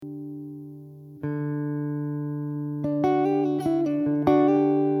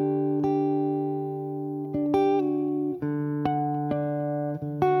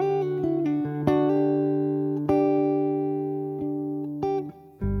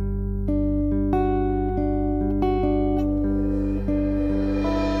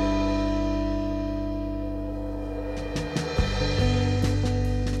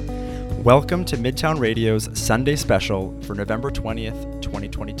Welcome to Midtown Radio's Sunday Special for November 20th,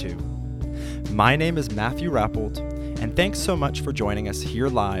 2022. My name is Matthew Rappold, and thanks so much for joining us here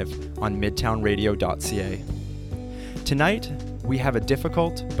live on midtownradio.ca. Tonight, we have a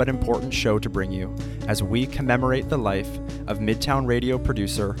difficult but important show to bring you as we commemorate the life of Midtown Radio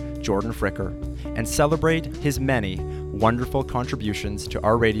producer Jordan Fricker and celebrate his many wonderful contributions to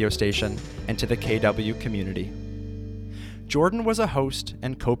our radio station and to the KW community. Jordan was a host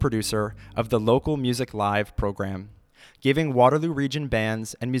and co-producer of the Local Music Live program, giving Waterloo Region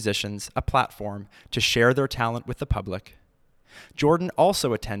bands and musicians a platform to share their talent with the public. Jordan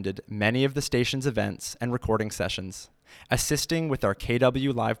also attended many of the station's events and recording sessions, assisting with our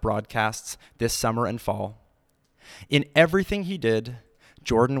KW Live broadcasts this summer and fall. In everything he did,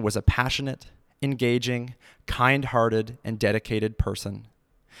 Jordan was a passionate, engaging, kind-hearted, and dedicated person.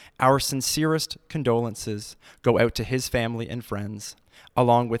 Our sincerest condolences go out to his family and friends,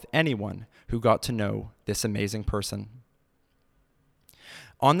 along with anyone who got to know this amazing person.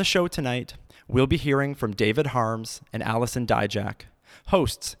 On the show tonight, we'll be hearing from David Harms and Allison Dijak,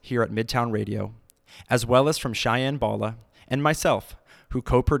 hosts here at Midtown Radio, as well as from Cheyenne Bala and myself, who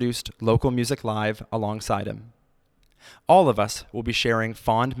co-produced Local Music Live alongside him. All of us will be sharing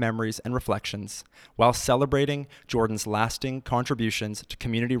fond memories and reflections while celebrating Jordan's lasting contributions to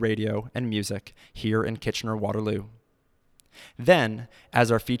community radio and music here in Kitchener-Waterloo. Then,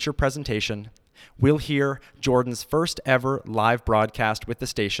 as our feature presentation, we'll hear Jordan's first ever live broadcast with the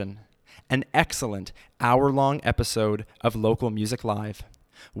station, an excellent hour-long episode of Local Music Live,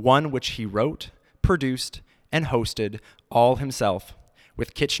 one which he wrote, produced, and hosted all himself,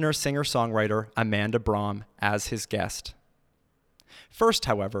 with Kitchener singer-songwriter Amanda Brahm as his guest. First,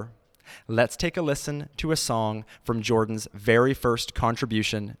 however, let's take a listen to a song from Jordan's very first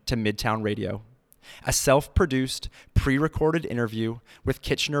contribution to Midtown Radio, a self-produced, pre-recorded interview with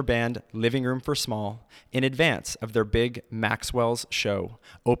Kitchener band Living Room for Small in advance of their big Maxwell's show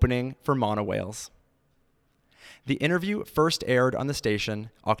opening for Monowhales. The interview first aired on the station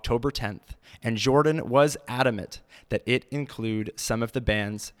October 10th, and Jordan was adamant that it include some of the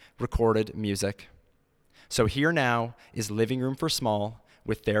band's recorded music. So here now is Living Room for Small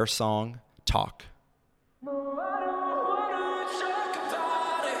with their song, Talk.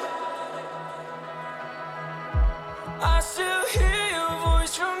 I still hear your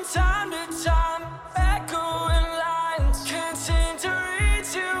voice from time to time, echoing lines. Can't seem to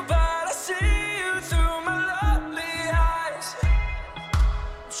reach you, but I see you through my lovely eyes.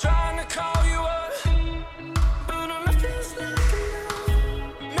 I'm trying to call you up, but nothing's like enough.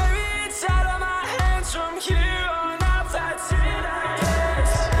 Maybe it's out of my hands from here on out. That's it, I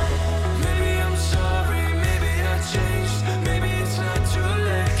guess. Maybe I'm sorry, maybe I changed. Maybe it's not too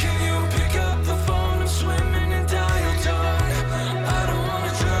late. Can you pick up the phone? I'm swimming in dial tone. I don't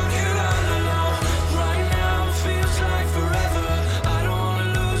wanna drown here all alone.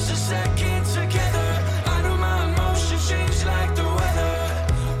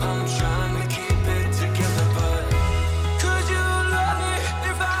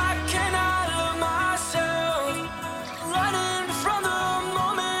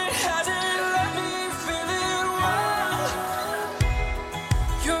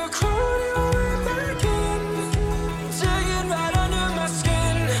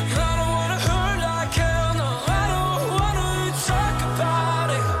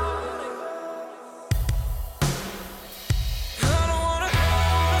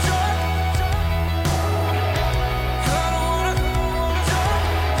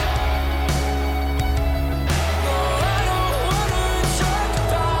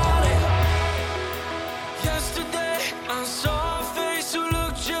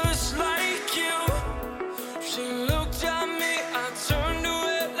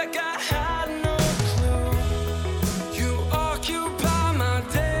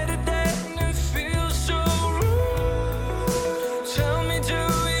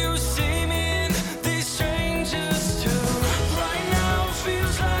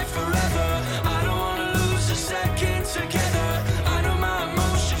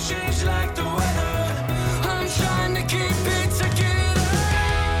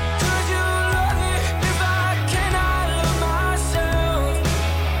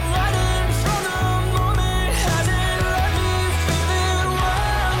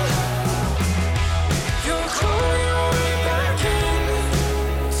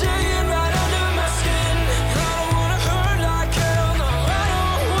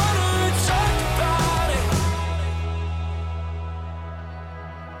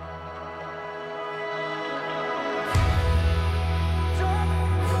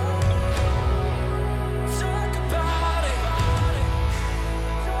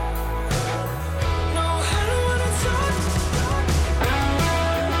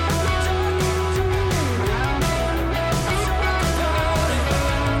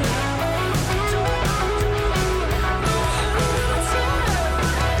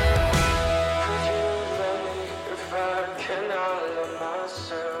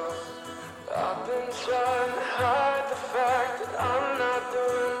 trying to hide the fact that I'm not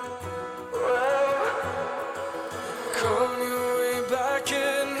doing well. Come your way back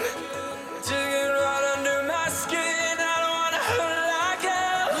in, digging right under my skin. I don't wanna hurt like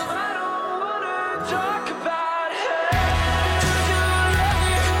hell. I don't wanna talk about it. Just you let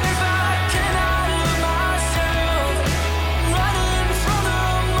me back in out of myself. Running from the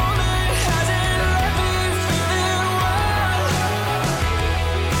moment hasn't let me feeling well.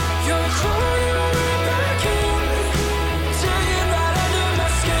 You're calling your way back in, digging right under my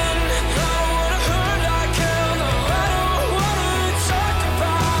skin. I don't wanna hurt like hell. No, I don't wanna talk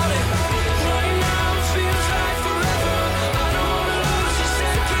about it. Right now it feels like forever. I don't wanna lose a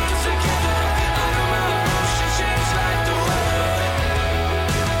second together. I know my emotions change like the weather.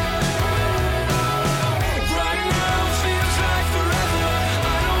 Right now it feels like forever.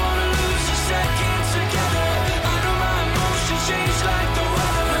 I don't wanna lose a second together. I know my emotions change like the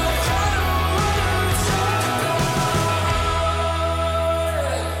weather. I don't wanna talk about it.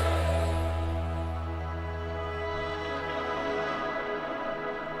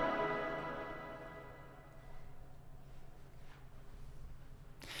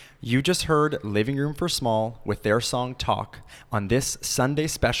 You just heard Living Room for Small with their song Talk on this Sunday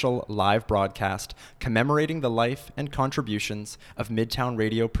special live broadcast commemorating the life and contributions of Midtown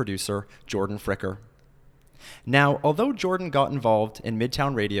Radio producer Jordan Fricker. Now, although Jordan got involved in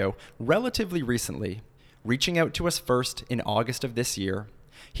Midtown Radio relatively recently, reaching out to us first in August of this year,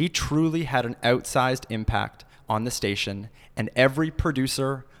 he truly had an outsized impact on the station and every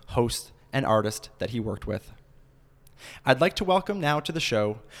producer, host, and artist that he worked with. I'd like to welcome now to the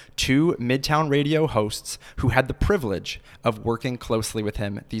show two Midtown Radio hosts who had the privilege of working closely with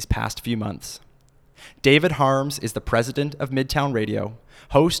him these past few months. David Harms is the president of Midtown Radio,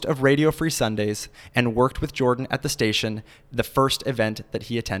 host of Radio Free Sundays, and worked with Jordan at the station, the first event that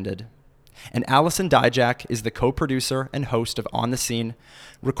he attended. And Allison Dijak is the co-producer and host of On the Scene,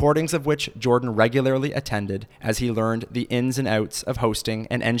 recordings of which Jordan regularly attended as he learned the ins and outs of hosting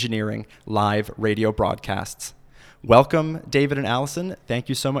and engineering live radio broadcasts. Welcome, David and Allison. Thank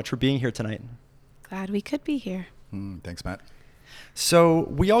you so much for being here tonight. Glad we could be here. Thanks, Matt. So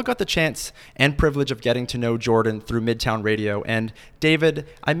we all got the chance and privilege of getting to know Jordan through Midtown Radio. And David,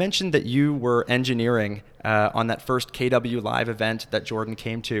 I mentioned that you were engineering on that first KW Live event that Jordan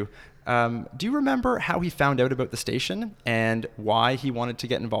came to. Do you remember how he found out about the station and why he wanted to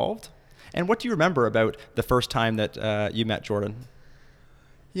get involved? And what do you remember about the first time that you met Jordan?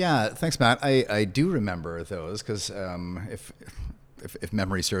 Yeah, thanks, Matt. I do remember those because if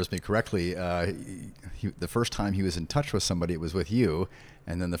memory serves me correctly, the first time he was in touch with somebody, it was with you,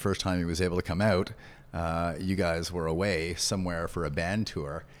 and then the first time he was able to come out, you guys were away somewhere for a band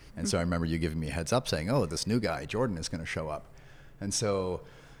tour, and so I remember you giving me a heads up saying, "Oh, this new guy, Jordan, is going to show up," and so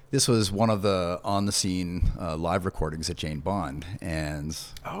this was one of the On the Scene live recordings at Jane Bond, and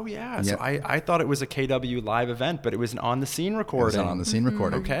oh yeah, so I thought it was a KW Live event, but it was an On the Scene recording. It was an On the Scene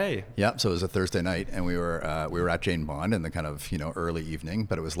recording. Okay. Yep. So it was a Thursday night, and we were at Jane Bond in the kind of early evening,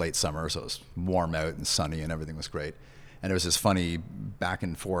 but it was late summer, so it was warm out and sunny, and everything was great. And it was this funny back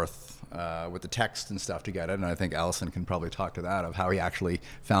and forth with the text and stuff to get it, and I think Allison can probably talk to that of how he actually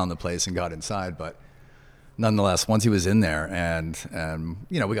found the place and got inside, but. Nonetheless, once he was in there and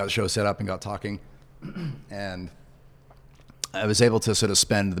we got the show set up and got talking, and I was able to sort of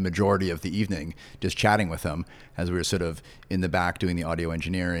spend the majority of the evening just chatting with him as we were sort of in the back doing the audio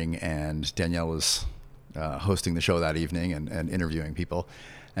engineering, and Danielle was hosting the show that evening and interviewing people.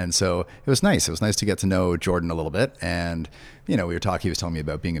 And so it was nice. It was nice to get to know Jordan a little bit. And, we were talking, he was telling me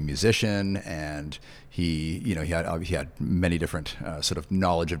about being a musician, and he had many different sort of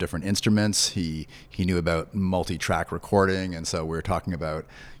knowledge of different instruments. He knew about multi-track recording. And so we were talking about,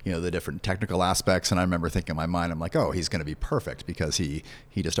 the different technical aspects. And I remember thinking in my mind, I'm like, oh, he's going to be perfect because he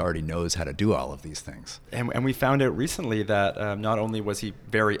just already knows how to do all of these things. And we found out recently that not only was he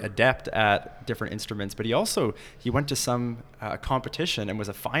very adept at different instruments, but he went to some competition and was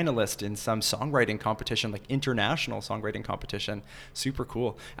a finalist in some songwriting competition, like international songwriting competition. Super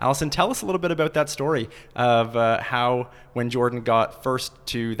cool. Allison, tell us a little bit about that story of how when Jordan got first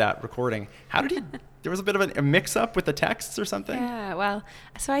to that recording, there was a bit of a mix-up with the texts or something? Yeah, well,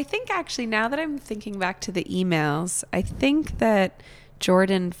 so I think actually now that I'm thinking back to the emails, I think that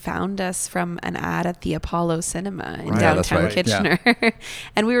Jordan found us from an ad at the Apollo Cinema in downtown Kitchener. Yeah.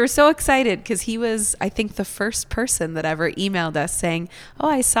 And we were so excited because he was, I think, the first person that ever emailed us saying, oh,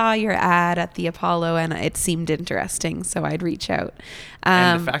 I saw your ad at the Apollo and it seemed interesting, so I'd reach out.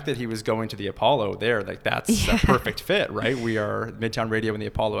 And the fact that he was going to the Apollo there, that's a perfect fit, right? We are Midtown Radio and the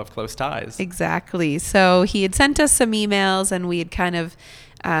Apollo have close ties. Exactly. So he had sent us some emails and we had kind of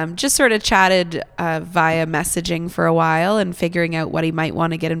just sort of chatted via messaging for a while and figuring out what he might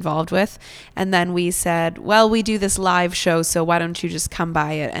want to get involved with. And then we said, well, we do this live show, so why don't you just come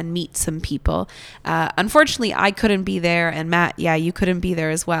by it and meet some people? Unfortunately, I couldn't be there, and Matt, you couldn't be there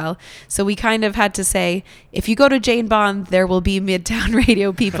as well. So we kind of had to say, if you go to Jane Bond, there will be Midtown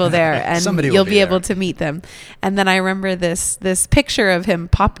Radio people there, and you'll be able to meet them. And then I remember this picture of him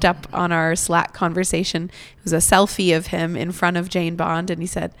popped up on our Slack conversation. It was a selfie of him in front of Jane Bond, and he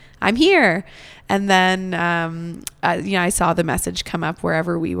said, "I'm here." And then, I saw the message come up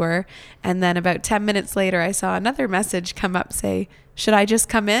wherever we were. And then about 10 minutes later, I saw another message come up say, "Should I just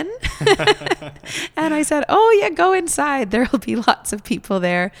come in?" And I said, "Oh yeah, go inside. There will be lots of people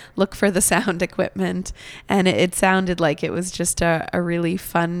there. Look for the sound equipment." And it sounded like it was just a really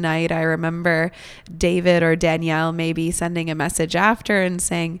fun night. I remember David or Danielle maybe sending a message after and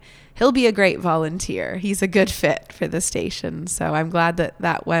saying, he'll be a great volunteer. He's a good fit for the station. So I'm glad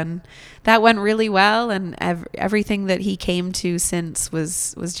that went really well, and everything that he came to since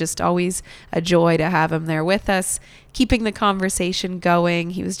was just always a joy to have him there with us, keeping the conversation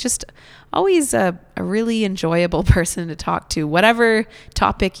going. He was just always a really enjoyable person to talk to. Whatever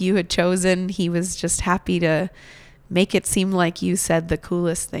topic you had chosen, he was just happy to make it seem like you said the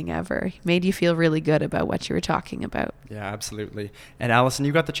coolest thing ever. He made you feel really good about what you were talking about. Yeah, absolutely. And Allison,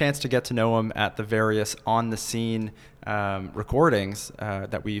 you got the chance to get to know him at the various on-the-scene recordings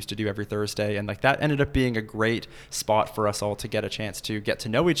that we used to do every Thursday, and like that ended up being a great spot for us all to get a chance to get to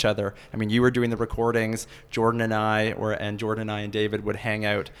know each other. I mean, you were doing the recordings, Jordan and I and David would hang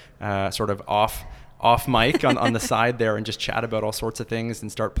out sort of off mic on the side there and just chat about all sorts of things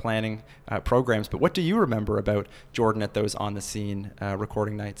and start planning programs. But what do you remember about Jordan at those on-the-scene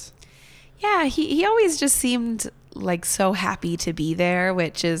recording nights? Yeah, he always just seemed like so happy to be there,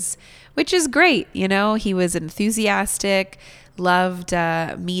 which is great. You know, he was enthusiastic, loved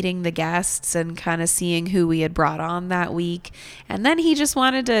meeting the guests and kind of seeing who we had brought on that week. And then he just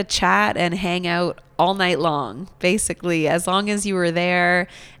wanted to chat and hang out all night long, basically, as long as you were there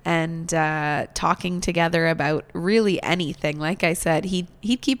and talking together about really anything. Like I said,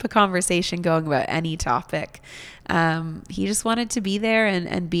 he'd keep a conversation going about any topic. He just wanted to be there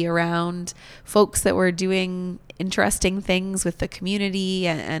and be around folks that were doing interesting things with the community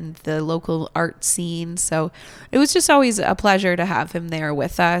and the local art scene. So it was just always a pleasure to have him there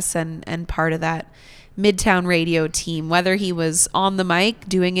with us and part of that Midtown Radio team, whether he was on the mic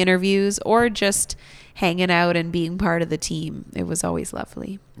doing interviews or just hanging out and being part of the team. It was always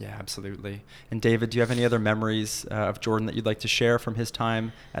lovely. Yeah, absolutely. And David, do you have any other memories of Jordan that you'd like to share from his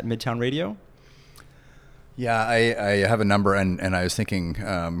time at Midtown Radio? Yeah, I have a number, and I was thinking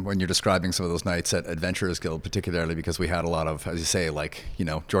when you're describing some of those nights at Adventurers Guild, particularly because we had a lot of, as you say, like, you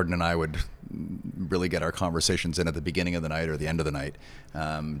know, Jordan and I would really get our conversations in at the beginning of the night or the end of the night,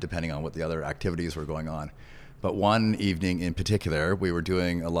 depending on what the other activities were going on. But one evening in particular, we were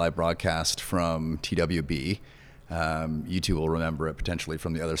doing a live broadcast from TWB. You two will remember it potentially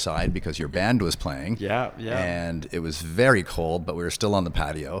from the other side because your band was playing. Yeah. And it was very cold, but we were still on the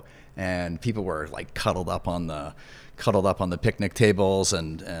patio, and people were like cuddled up on the picnic tables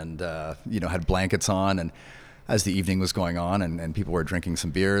and had blankets on. And as the evening was going on, and people were drinking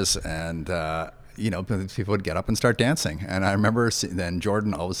some beers, and people would get up and start dancing. And I remember then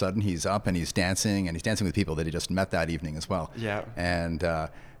Jordan, all of a sudden, he's up and he's dancing with people that he just met that evening as well. Yeah.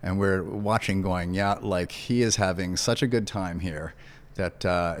 And we're watching going, yeah, like he is having such a good time here that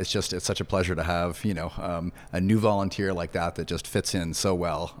it's such a pleasure to have, a new volunteer like that just fits in so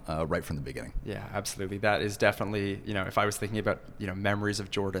well right from the beginning. Yeah, absolutely. That is definitely, if I was thinking about, memories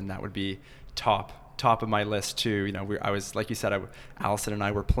of Jordan, that would be top of my list too. I was, like you said, Allison and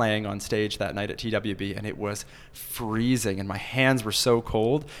I were playing on stage that night at TWB, and it was freezing and my hands were so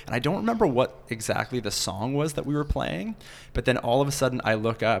cold, and I don't remember what exactly the song was that we were playing, but then all of a sudden I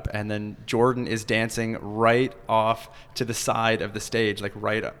look up and then Jordan is dancing right off to the side of the stage, like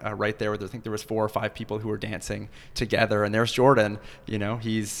right there where I think there was 4 or 5 people who were dancing together, and there's Jordan,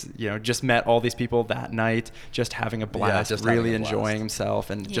 he's just met all these people that night, just having a blast, really enjoying himself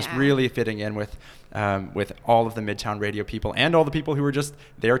and just really fitting in with all of the Midtown Radio people and all the people who were just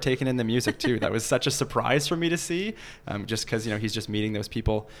there taking in the music too. That was such a surprise for me to see, just because he's just meeting those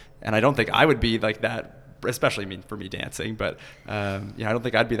people, and I don't think I would be like that, especially for me dancing, but I don't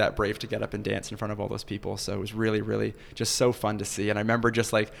think I'd be that brave to get up and dance in front of all those people. So it was really, really just so fun to see, and I remember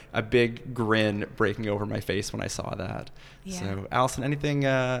just like a big grin breaking over my face when I saw that. Yeah. So Allison, anything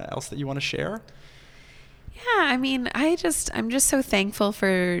else that you want to share? Yeah, I mean, I'm just so thankful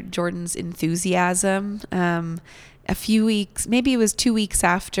for Jordan's enthusiasm. A few weeks, maybe it was 2 weeks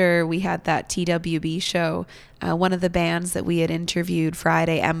after we had that TWB show, one of the bands that we had interviewed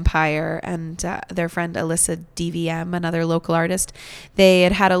Friday, Empire, and their friend Alyssa DVM, another local artist, they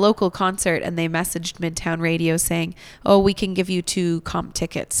had a local concert, and they messaged Midtown Radio saying, oh, we can give you 2 comp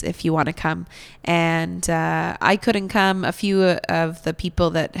tickets if you want to come. And I couldn't come. A few of the people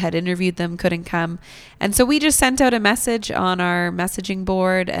that had interviewed them couldn't come. And so we just sent out a message on our messaging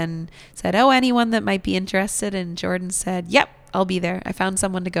board and said, oh, anyone that might be interested. And Jordan said, yep, I'll be there. I found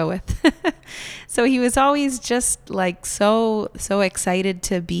someone to go with. So he was always just like so excited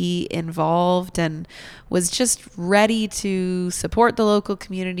to be involved, and was just ready to support the local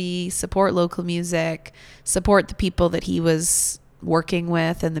community, support local music, support the people that he was working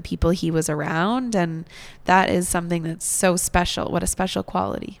with and the people he was around. And that is something that's so special. What a special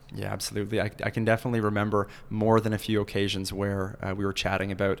quality. Yeah, absolutely. I can definitely remember more than a few occasions where we were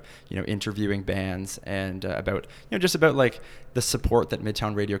chatting about, interviewing bands and about, just about like the support that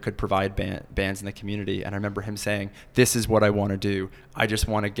Midtown Radio could provide bands in the community. And I remember him saying, this is what I want to do. I just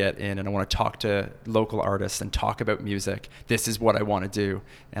want to get in and I want to talk to local artists and talk about music. This is what I want to do.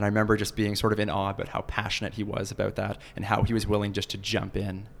 And I remember just being sort of in awe about how passionate he was about that and how he was willing just to jump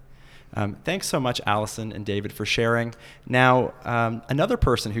in. Thanks so much, Allison and David, for sharing. Now, another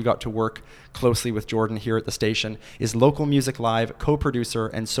person who got to work closely with Jordan here at the station is Local Music Live co-producer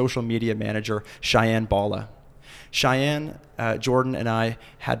and social media manager Cheyenne Balla. Cheyenne, Jordan, and I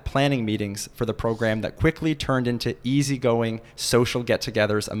had planning meetings for the program that quickly turned into easygoing social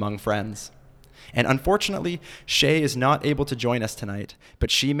get-togethers among friends. And unfortunately, Shay is not able to join us tonight, but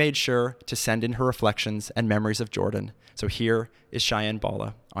she made sure to send in her reflections and memories of Jordan. So here is Cheyenne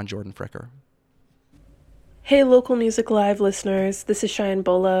Balla on Jordan Fricker. Hey, Local Music Live listeners. This is Cheyenne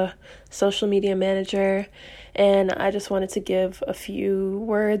Balla, social media manager, and I just wanted to give a few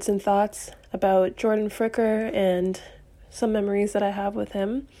words and thoughts about Jordan Fricker and some memories that I have with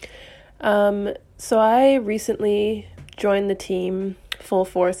him. So I recently joined the team full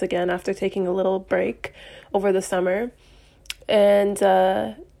force again after taking a little break over the summer. And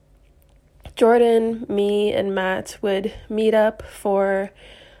Jordan, me, and Matt would meet up for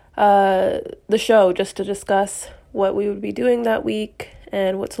the show just to discuss what we would be doing that week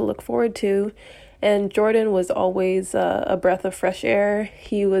and what to look forward to. And Jordan was always a breath of fresh air.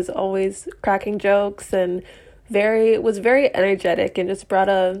 He was always cracking jokes and was very energetic and just brought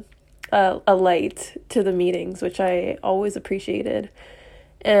a light to the meetings, which I always appreciated.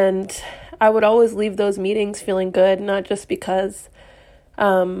 And I would always leave those meetings feeling good, not just because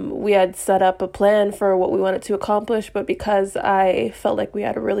we had set up a plan for what we wanted to accomplish, but because I felt like we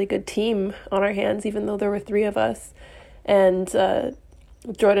had a really good team on our hands, even though there were 3 of us. And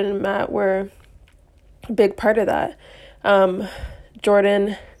Jordan and Matt were a big part of that.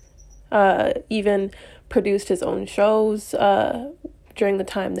 Jordan even produced his own shows during the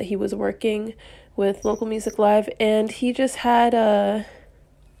time that he was working with Local Music Live, and he just had a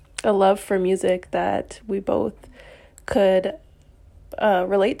love for music that we both could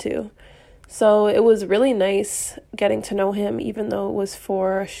relate to. So it was really nice getting to know him, even though it was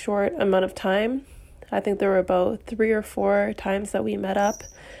for a short amount of time. I think there were about 3 or 4 times that we met up.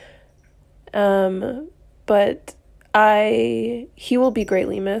 But he will be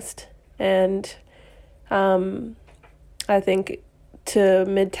greatly missed. And I think to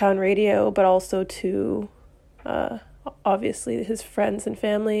Midtown Radio, but also to obviously his friends and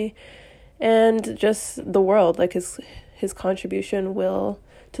family, and just the world, like his contribution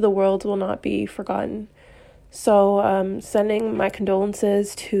to the world will not be forgotten. So sending my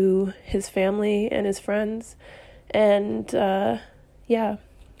condolences to his family and his friends, and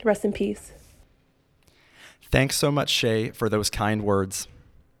rest in peace. Thanks so much, Shay, for those kind words.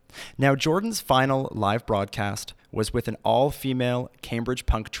 Now, Jordan's final live broadcast was with an all-female Cambridge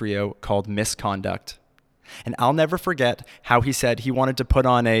punk trio called Misconduct. And I'll never forget how he said he wanted to put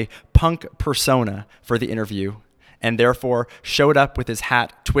on a punk persona for the interview, and therefore showed up with his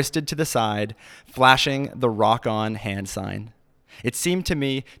hat twisted to the side, flashing the rock on hand sign. It seemed to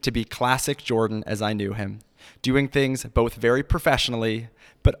me to be classic Jordan as I knew him, doing things both very professionally,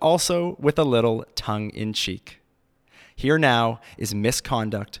 but also with a little tongue-in-cheek. Here now is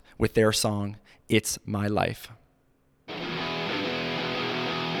Misconduct with their song, It's My Life.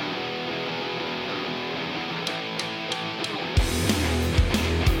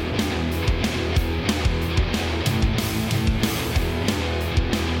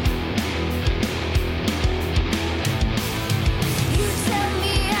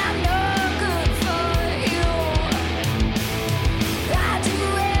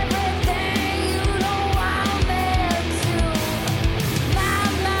 My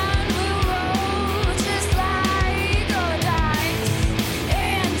mind will roll just like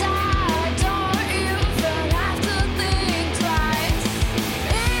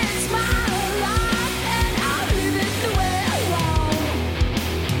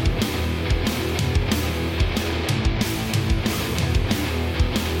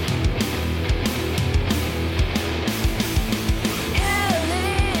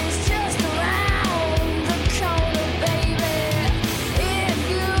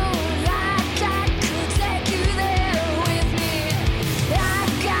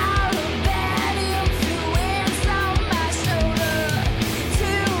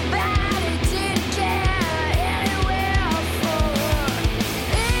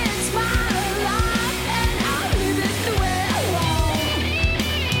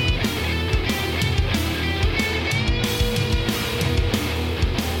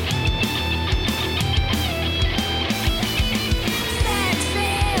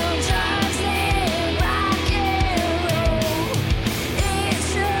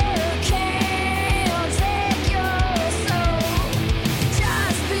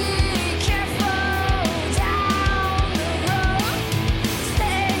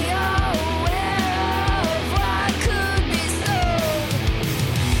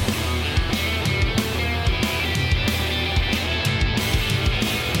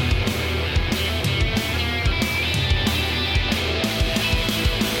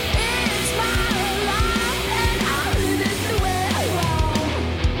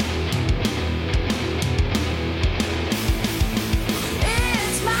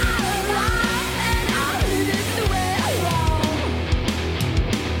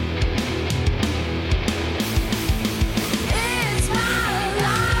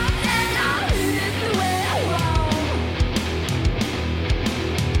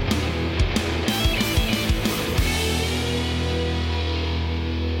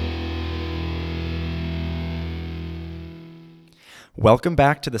Welcome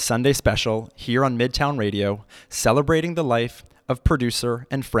back to the Sunday Special here on Midtown Radio, celebrating the life of producer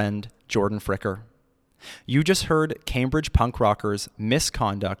and friend Jordan Fricker. You just heard Cambridge punk rockers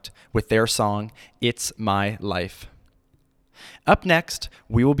Misconduct with their song, It's My Life. Up next,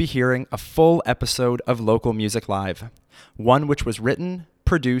 we will be hearing a full episode of Local Music Live, one which was written,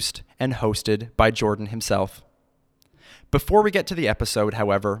 produced, and hosted by Jordan himself. Before we get to the episode,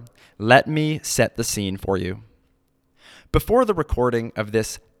 however, let me set the scene for you. Before the recording of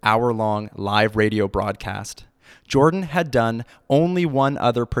this hour-long live radio broadcast, Jordan had done only one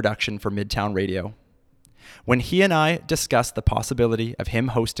other production for Midtown Radio. When he and I discussed the possibility of him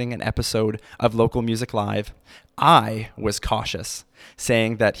hosting an episode of Local Music Live, I was cautious,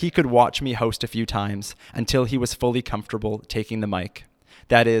 saying that he could watch me host a few times until he was fully comfortable taking the mic.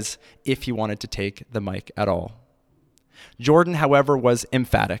 That is, if he wanted to take the mic at all. Jordan, however, was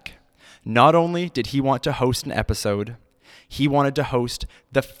emphatic. Not only did he want to host an episode, he wanted to host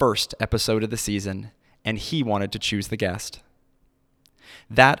the first episode of the season, and he wanted to choose the guest.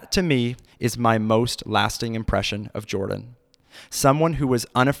 That, to me, is my most lasting impression of Jordan. Someone who was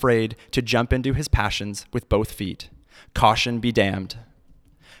unafraid to jump into his passions with both feet. Caution be damned.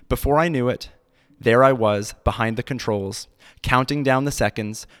 Before I knew it, there I was behind the controls, counting down the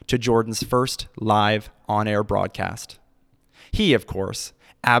seconds to Jordan's first live on-air broadcast. He, of course,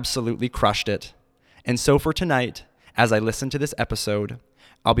 absolutely crushed it. And so for tonight, as I listen to this episode,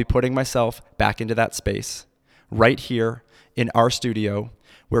 I'll be putting myself back into that space, right here in our studio,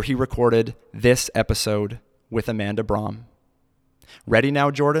 where he recorded this episode with Amanda Braum. Ready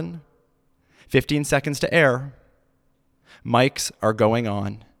now, Jordan? 15 seconds to air. Mics are going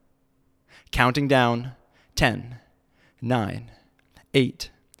on. Counting down, 10, 9, 8,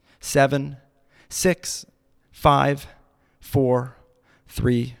 7, 6, 5, 4,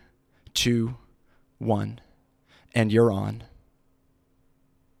 3, 2, 1. And you're on.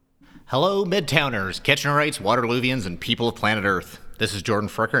 Hello, Midtowners, Kitchenerites, Waterloovians, and people of planet Earth. This is Jordan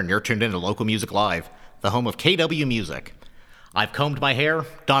Fricker, and you're tuned into Local Music Live, the home of KW Music. I've combed my hair,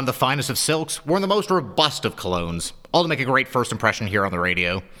 donned the finest of silks, worn the most robust of colognes, all to make a great first impression here on the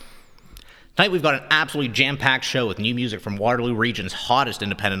radio. Tonight we've got an absolutely jam-packed show with new music from Waterloo Region's hottest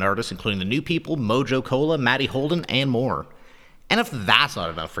independent artists, including The New People, Mojo Cola, Maddie Holden, and more. And if that's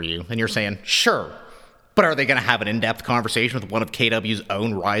not enough for you, then you're saying, sure, but are they going to have an in-depth conversation with one of KW's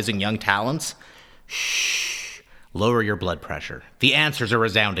own rising young talents? Shh. Lower your blood pressure. The answers are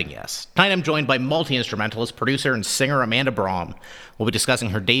resounding yes. Tonight I'm joined by multi-instrumentalist, producer, and singer Amanda Braum. We'll be discussing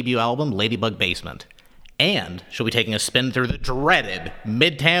her debut album, Ladybug Basement. And she'll be taking a spin through the dreaded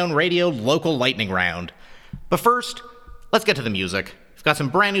Midtown Radio Local Lightning Round. But first, let's get to the music. We've got some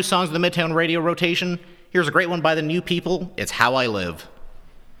brand new songs in the Midtown Radio rotation. Here's a great one by The New People. It's How I Live.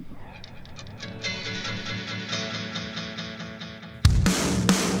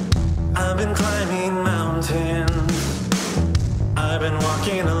 I've been climbing mountains, I've been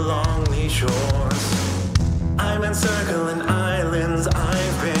walking along these shores, I've been circling islands,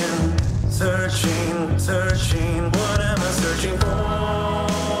 I've been searching, what am I searching for?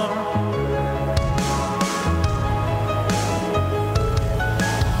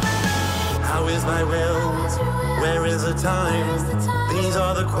 How is my will? Where is the time? These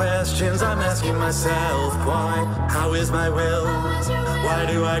are the questions I'm asking myself. Why? How is my will? Why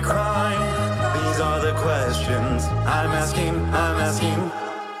do I cry? These are the questions I'm asking.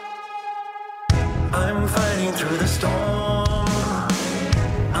 I'm fighting through the storm.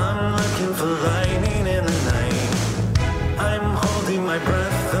 I'm looking for lightning in the night. I'm holding my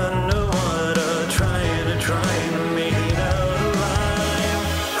breath underwater, trying to make it out alive.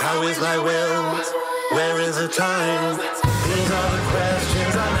 How is my will? Where is the time? These are the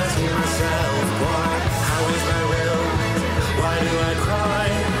questions I'm asking myself. Why? How is my will? Why do I cry?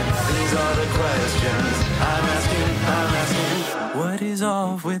 These are the questions I'm asking. What is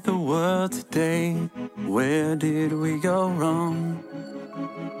off with the world today? Where did we go wrong?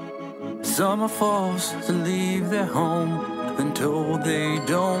 Some are forced to leave their home, then told they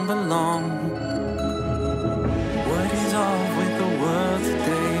don't belong. What is off with the world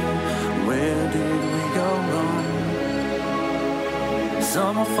today? Where did we go wrong?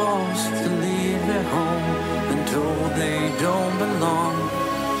 Some are forced to leave their home, then told they don't belong.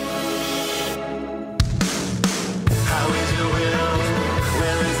 How is your will?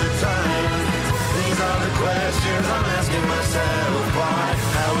 Where is the time? These are the questions I'm asking myself. Why?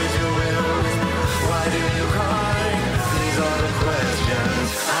 How is your will? Why do you cry? These are the questions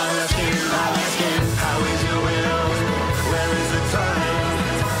I'm asking. How is your will? Where is the time?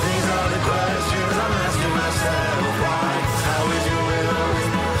 These are the questions I'm asking myself. Why? How is your will?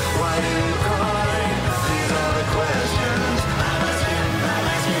 Why do you cry? These are the questions I'm asking.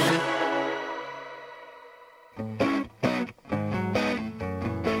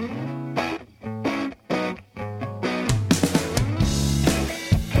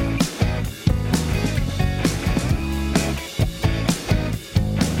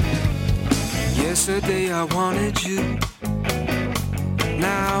 the day I wanted you.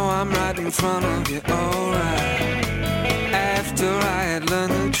 Now I'm right in front of you, alright. After I had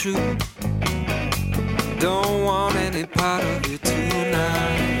learned the truth, don't want any part of you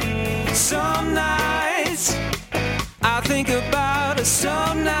tonight. Some nights I think about it,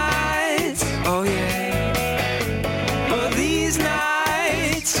 some nights, oh yeah. But these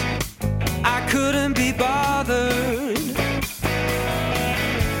nights I couldn't be bothered.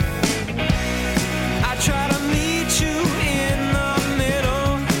 I try to meet you in the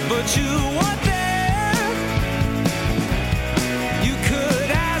middle, but you weren't there. You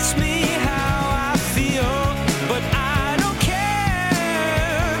could ask me how I feel, but I don't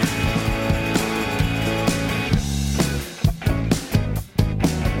care.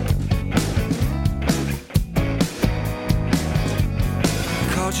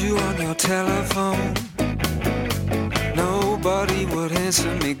 Called you on your telephone, nobody would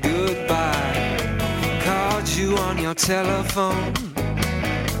answer me goodbye. Called you on your telephone,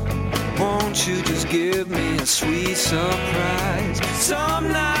 won't you just give me a sweet surprise? Some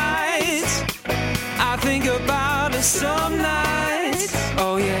nights I think about it, some nights,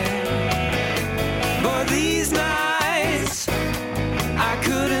 oh yeah. But these nights I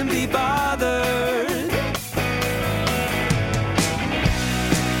couldn't be bothered.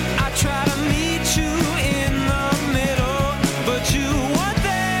 I try to meet you in the middle, but you weren't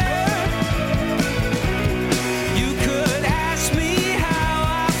there. You could ask me how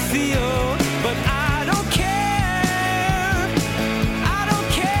I feel, but I don't care. I don't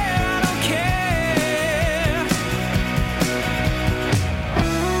care, I don't care.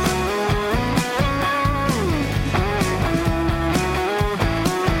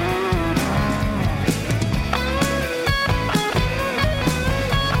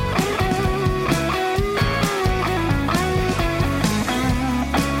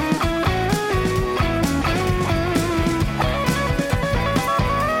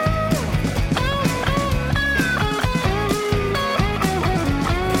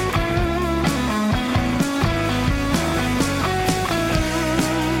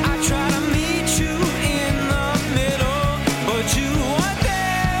 I try to meet you in the middle, but you weren't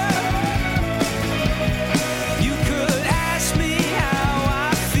there. You could ask me how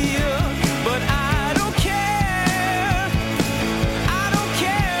I feel, but I don't care. I don't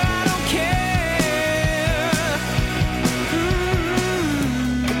care, I don't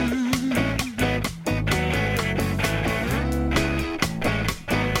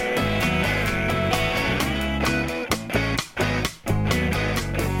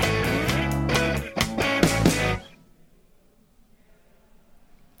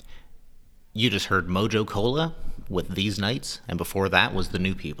You just heard Mojo Cola with These Nights, and before that was The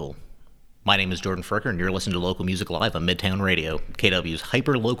New People. My name is Jordan Fricker, and you're listening to Local Music Live on Midtown Radio, KW's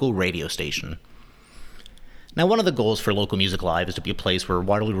hyper-local radio station. Now, one of the goals for Local Music Live is to be a place where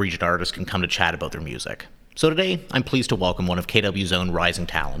Waterloo Region artists can come to chat about their music. So today, I'm pleased to welcome one of KW's own rising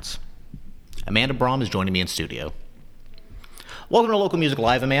talents. Amanda Braum is joining me in studio. Welcome to Local Music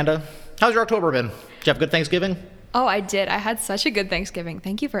Live, Amanda. How's your October been? Did you have a good Thanksgiving? Oh, I did. I had such a good Thanksgiving.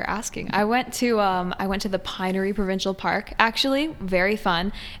 Thank you for asking. I went to the Pinery Provincial Park, actually, very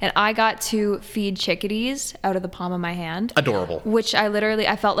fun, and I got to feed chickadees out of the palm of my hand. Adorable. Which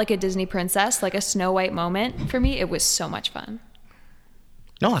I felt like a Disney princess, like a Snow White moment for me. It was so much fun.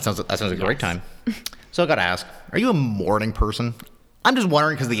 No, that sounds like a great time. So I gotta ask, are you a morning person? I'm just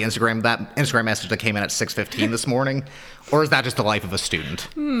wondering because the Instagram message that came in at 6:15 this morning, or is that just the life of a student?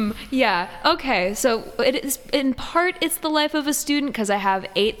 Yeah. Okay. So it is in part it's the life of a student because I have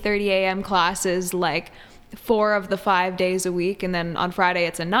 8:30 a.m. classes like 4 of the 5 days a week, and then on Friday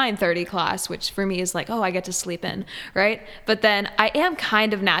it's a 9:30 class, which for me is like, oh, I get to sleep in, right? But then I am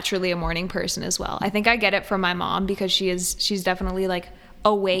kind of naturally a morning person as well. I think I get it from my mom because she's definitely like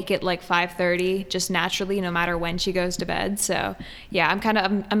awake at like 5:30 just naturally no matter when she goes to bed. So yeah,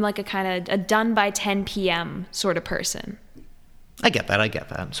 I'm like a done by 10 p.m. sort of person. I get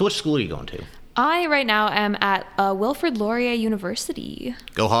that. So which school are you going to? I right now am at Wilfrid Laurier University.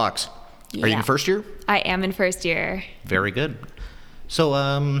 Go Hawks. Yeah. Are you in first year? I am in first year. Very good. So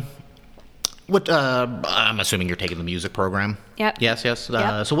I'm assuming you're taking the music program. Yep. Yes. Yep.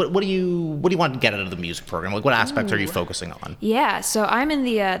 So what do you want to get out of the music program? Like what aspects are you focusing on? Yeah, so I'm in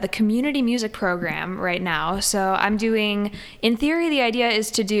the community music program right now. So I'm doing, in theory, the idea is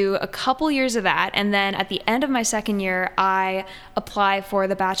to do a couple years of that, and then at the end of my second year, I apply for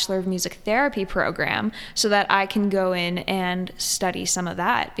the Bachelor of Music Therapy program so that I can go in and study some of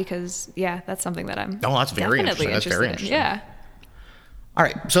that because, yeah, that's something that I'm that's very definitely interesting. That's very interesting. in. Yeah. All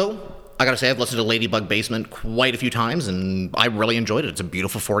right, so I gotta say, I've listened to Ladybug Basement quite a few times, and I really enjoyed it. It's a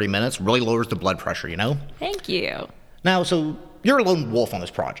beautiful 40 minutes, really lowers the blood pressure, you know? Thank you. Now, so you're a lone wolf on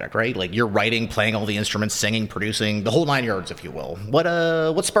this project, right? Like, you're writing, playing all the instruments, singing, producing, the whole 9 yards, if you will.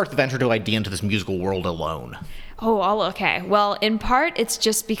 What sparked the venture to idea into this musical world alone? Okay. Well, in part, it's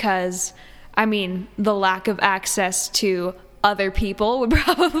just because, the lack of access to other people would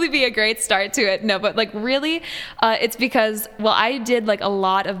probably be a great start to it. No, but like really, it's because, I did like a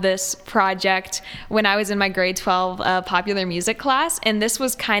lot of this project when I was in my grade 12 popular music class. And this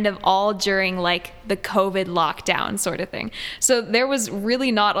was kind of all during like the COVID lockdown sort of thing. So there was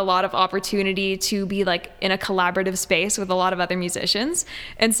really not a lot of opportunity to be like in a collaborative space with a lot of other musicians.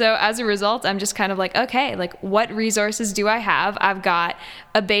 And so as a result, I'm just kind of like, okay, like what resources do I have? I've got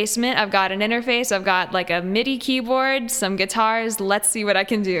a basement, I've got an interface, I've got like a MIDI keyboard, some guitars. Let's see what I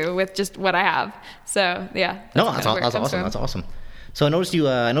can do with just what I have. So yeah. That's awesome. That's awesome. So I noticed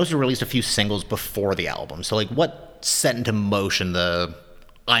you released a few singles before the album. So like what set into motion the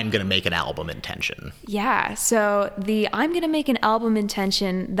I'm gonna make an album intention? Yeah, so the I'm gonna make an album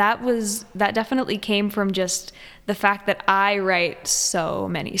intention, that definitely came from just the fact that I write so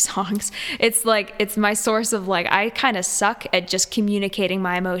many songs. It's like, it's my source of like, I kind of suck at just communicating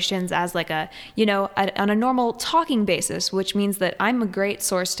my emotions as like on a normal talking basis, which means that I'm a great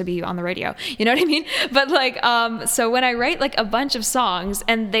source to be on the radio. You know what I mean? But like, so when I write like a bunch of songs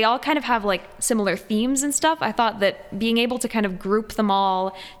and they all kind of have like similar themes and stuff, I thought that being able to kind of group them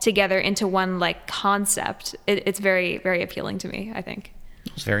all together into one like concept, it's very, very appealing to me, I think.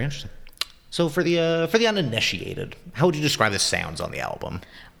 It's very interesting. So for the uninitiated, how would you describe the sounds on the album?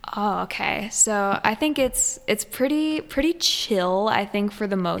 Oh, okay. So I think it's pretty chill, I think, for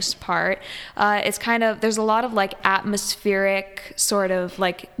the most part. It's kind of, there's a lot of like atmospheric sort of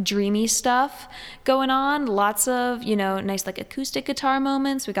like dreamy stuff going on. Lots of, nice like acoustic guitar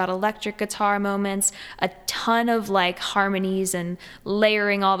moments. We got electric guitar moments, a ton of like harmonies and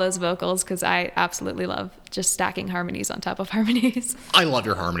layering all those vocals, because I absolutely love just stacking harmonies on top of harmonies. I love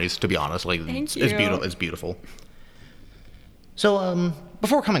your harmonies, to be honest. Like, Thank you. It's beautiful. It's beautiful. So,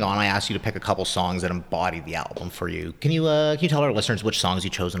 before coming on, I asked you to pick a couple songs that embody the album for you. Can you tell our listeners which songs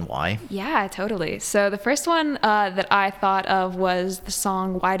you chose and why? Yeah, totally. So the first one that I thought of was the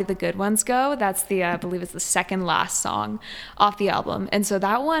song "Why Do the Good Ones Go?" That's I believe it's the second last song off the album. And so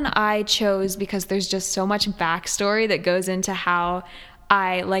that one I chose because there's just so much backstory that goes into how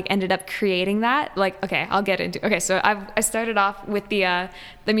I like ended up creating that. Like, okay, I'll get into. Okay, so I started off with the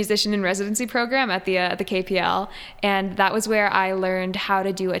musician in residency program at the KPL, and that was where I learned how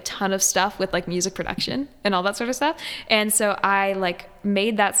to do a ton of stuff with like music production and all that sort of stuff. And so I like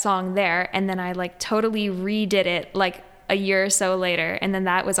made that song there, and then I like totally redid it like a year or so later, and then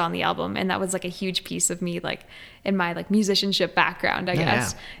that was on the album, and that was like a huge piece of me like in my like musicianship background, I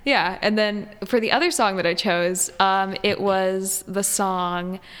guess. Yeah. And then for the other song that I chose, it was the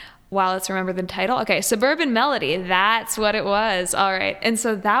song, wow, let's remember the title. Okay, Suburban Melody. That's what it was. All right. And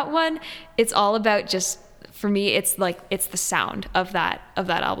so that one, it's all about just, for me, it's like, it's the sound of that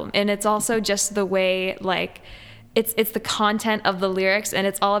album. And it's also just the way like, it's the content of the lyrics, and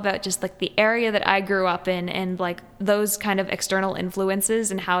it's all about just like the area that I grew up in and like those kind of external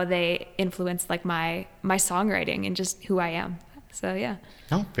influences and how they influence like my songwriting and just who I am. So yeah.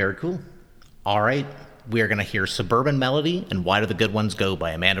 Oh, very cool. All right. We are going to hear Suburban Melody and Why Do the Good Ones Go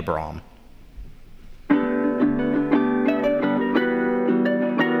by Amanda Braum.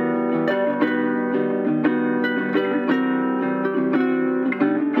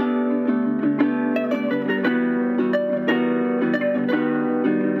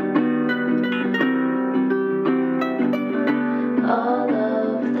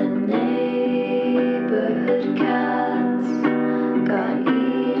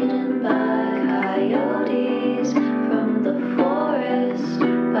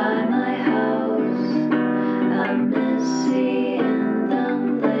 By my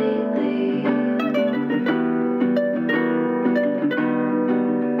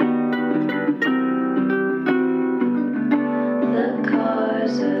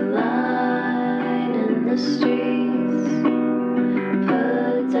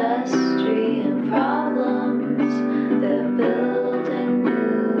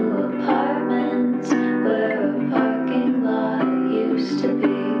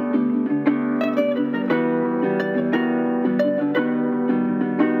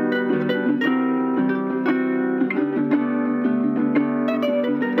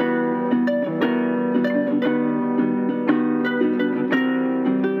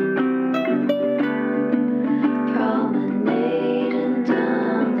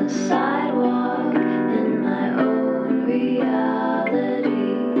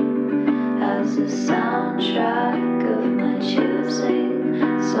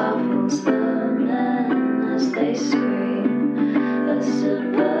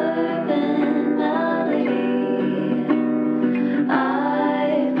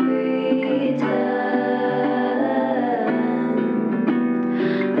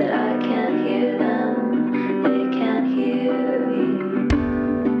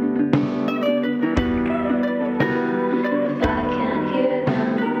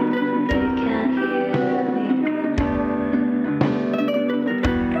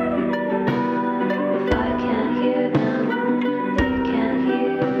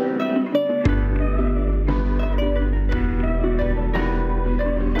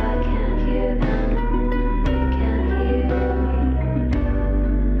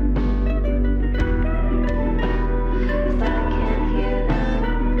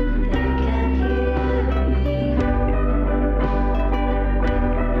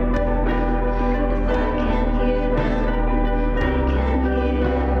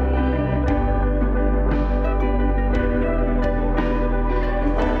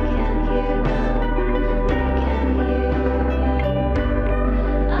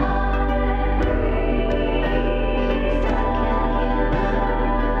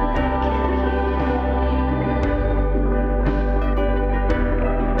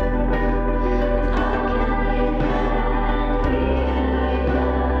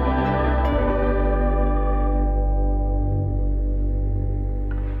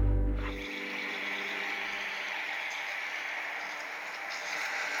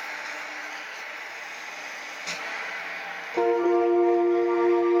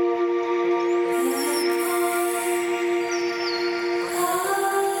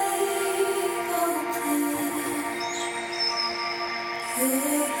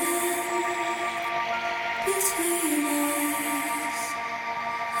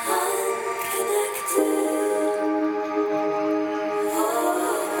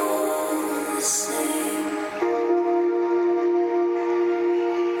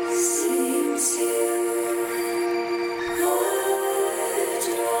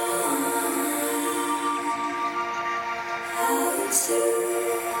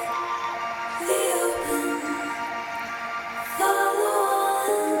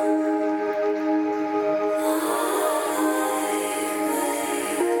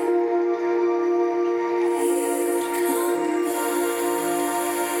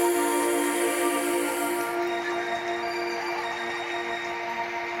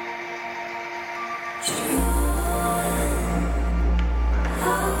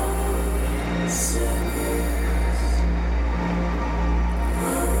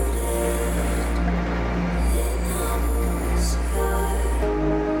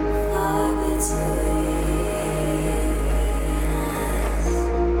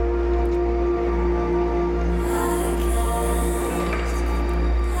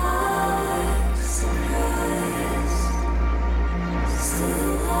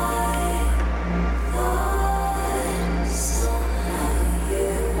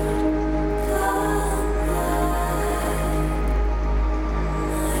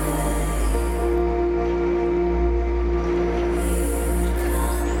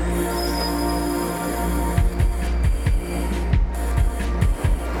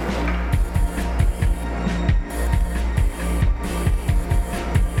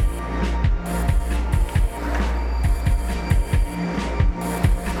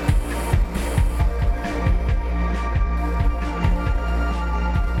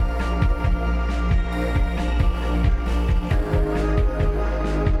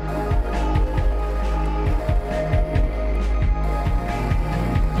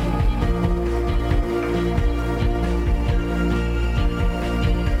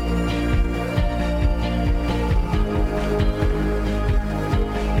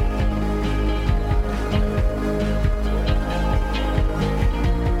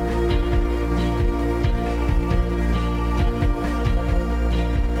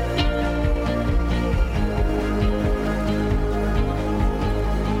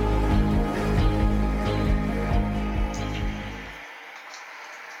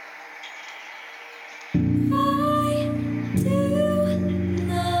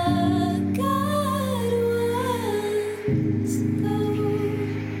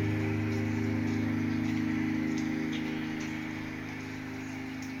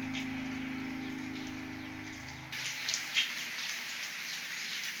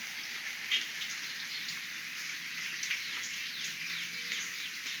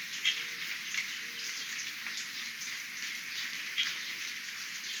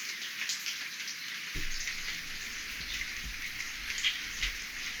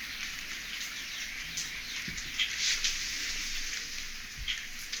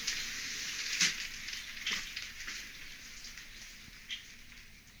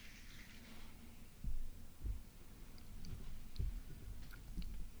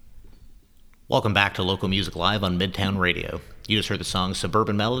Welcome back to Local Music Live on Midtown Radio. You just heard the song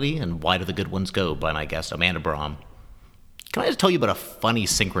Suburban Melody and Why Do the Good Ones Go by my guest Amanda Brahm. Can I just tell you about a funny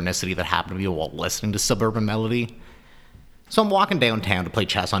synchronicity that happened to me while listening to Suburban Melody? So I'm walking downtown to play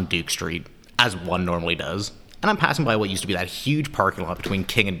chess on Duke Street, as one normally does, and I'm passing by what used to be that huge parking lot between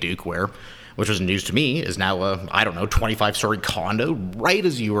King and Duke where, which was news to me, is now a, 25-story condo, right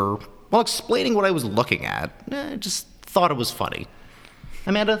as you were, explaining what I was looking at. I just thought it was funny.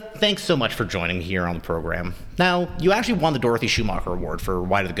 Amanda, thanks so much for joining me here on the program. Now, you actually won the Dorothy Schumacher Award for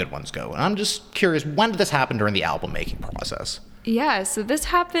Why Do the Good Ones Go? And I'm just curious, when did this happen during the album making process? Yeah, so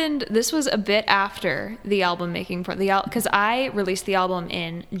this was a bit after the album making, because I released the album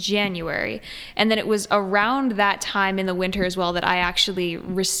in January, and then it was around that time in the winter as well that I actually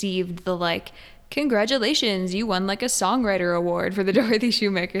received the, congratulations, you won a songwriter award for the Dorothy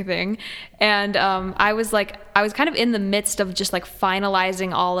Shoemaker thing. And I was kind of in the midst of just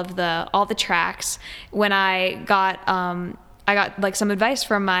finalizing all the tracks when I got some advice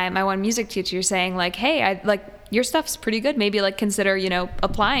from my one music teacher saying hey, your stuff's pretty good. Maybe consider,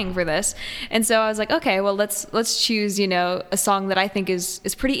 applying for this. And so I was like, okay, well, let's choose, a song that I think is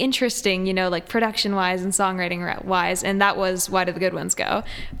pretty interesting, production wise and songwriting wise. And that was Why Do the Good Ones Go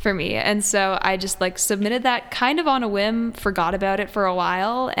for me. And so I just submitted that kind of on a whim, forgot about it for a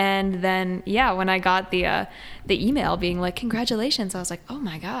while. And then, when I got the email being congratulations, I was like, oh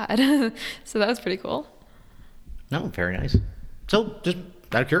my God. So that was pretty cool. No, very nice. So just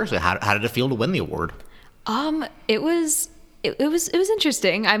out of curiosity, how did it feel to win the award? It was it was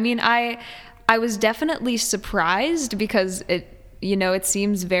interesting. I mean, I was definitely surprised because it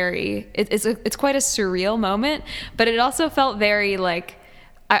seems it's quite a surreal moment, but it also felt very like,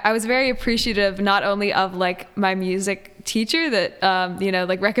 I was very appreciative not only of like my music teacher that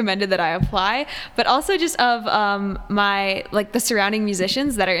like recommended that I apply, but also just of my like the surrounding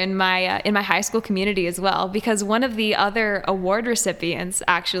musicians that are in my high school community as well, because one of the other award recipients,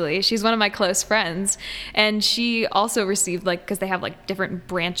 actually, she's one of my close friends, and she also received, like, because they have like different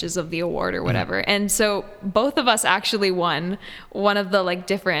branches of the award or whatever, and so both of us actually won one of the like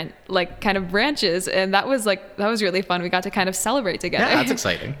different like kind of branches, and that was really fun. We got to kind of celebrate together. Yeah, that's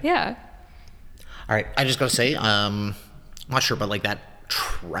exciting. Yeah. All right, I just gotta say, I'm not sure, but like that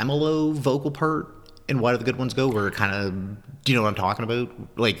tremolo vocal part in Why Do the Good Ones Go, where kind of, do you know what I'm talking about?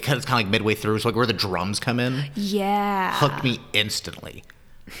 Like, it's kind of like midway through, so like where the drums come in. Yeah. Hooked me instantly.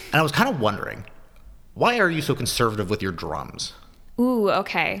 And I was kind of wondering, why are you so conservative with your drums? Ooh,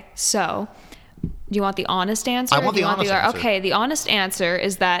 okay. So, do you want the honest answer? I want the honest answer. Okay, the honest answer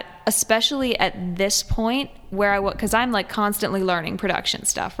is that, especially at this point, because I'm like constantly learning production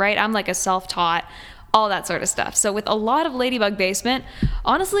stuff, right? I'm like a self-taught, all that sort of stuff. So with a lot of Ladybug Basement,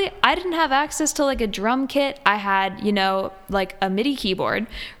 honestly, I didn't have access to like a drum kit. I had, like a MIDI keyboard,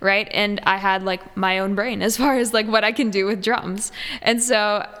 right? And I had like my own brain as far as like what I can do with drums. And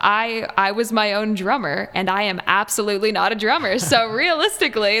so I was my own drummer, and I am absolutely not a drummer. So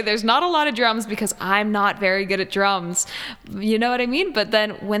realistically, there's not a lot of drums because I'm not very good at drums. You know what I mean? But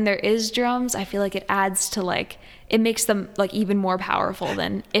then when there is drums, I feel like it adds to like, it makes them like even more powerful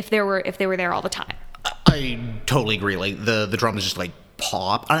than if they were there all the time. I totally agree. Like the drums just like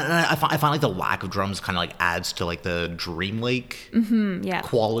pop. I find like the lack of drums kind of like adds to like the dreamlike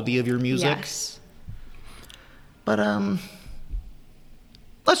quality of your music. Yes. But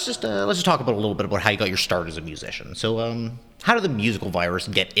let's just talk about a little bit about how you got your start as a musician. So how did the musical virus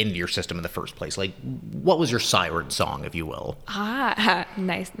get into your system in the first place? Like, what was your siren song, if you will?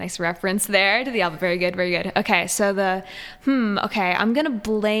 Nice reference there to the album. Very good, very good. Okay, so I'm gonna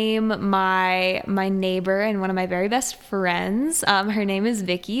blame my neighbor and one of my very best friends. Her name is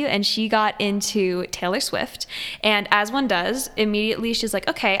Vicky, and she got into Taylor Swift. And as one does, immediately she's like,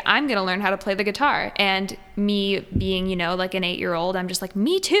 okay, I'm gonna learn how to play the guitar. And me being, like an 8-year-old, I'm just like,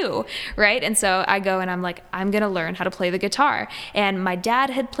 me too, right? And so I go and I'm like, I'm gonna learn how to play the guitar. And my dad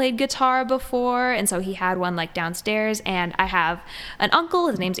had played guitar before, and so he had one like downstairs, and I have an uncle,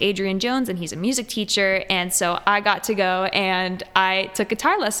 his name's Adrian Jones, and he's a music teacher, and so I got to go and I took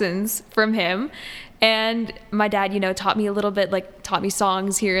guitar lessons from him. And my dad, taught me a little bit, like taught me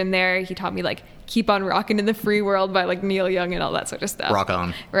songs here and there. He taught me like Keep on Rockin' in the Free World by like Neil Young and all that sort of stuff. Rock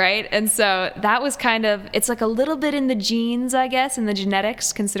on. Right? And so that was kind of, it's like a little bit in the genes, I guess, in the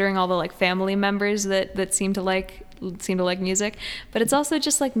genetics, considering all the like family members that seem to like music. But it's also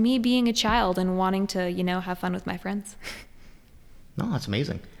just like me being a child and wanting to, have fun with my friends. No, that's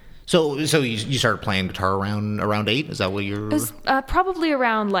amazing. So you started playing guitar around 8? Is that what you're... It was probably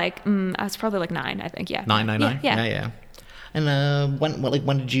around like, I was probably like 9, I think, yeah. 9? Yeah. And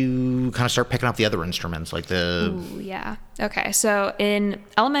when did you kind of start picking up the other instruments, like the... Ooh, yeah. Okay, so in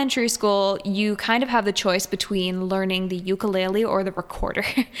elementary school, you kind of have the choice between learning the ukulele or the recorder.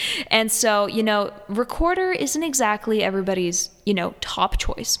 And so, recorder isn't exactly everybody's, top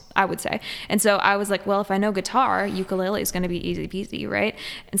choice, I would say. And so I was like, well, if I know guitar, ukulele is going to be easy peasy, right?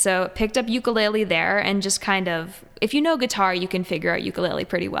 And so picked up ukulele there and just kind of, if you know guitar, you can figure out ukulele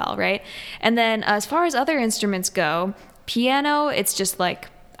pretty well, right? And then as far as other instruments go, piano, it's just like,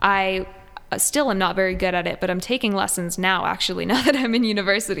 I still am not very good at it, but I'm taking lessons now, actually, now that I'm in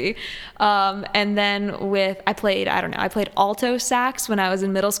university. And then I played alto sax when I was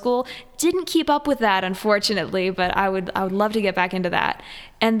in middle school. Didn't keep up with that, unfortunately, but I would love to get back into that.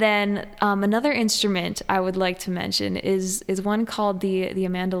 And then another instrument I would like to mention is one called the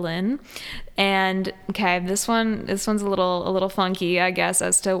mandolin. And okay, this one's a little funky, I guess,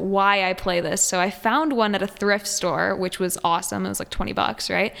 as to why I play this. So I found one at a thrift store, which was awesome. It was like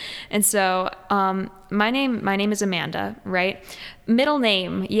 $20, right? And so my name is Amanda, right? Middle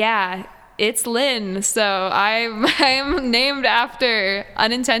name, yeah. It's Lynn, so I am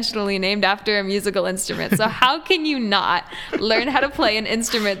unintentionally named after a musical instrument. So how can you not learn how to play an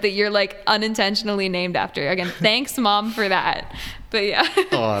instrument that you're like unintentionally named after? Again, thanks, Mom, for that. But yeah.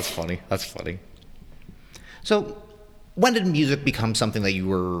 Oh, that's funny. That's funny. So when did music become something that you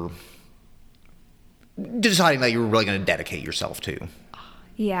were deciding that you were really going to dedicate yourself to?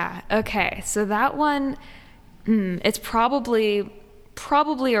 Yeah, okay. So that one, it's probably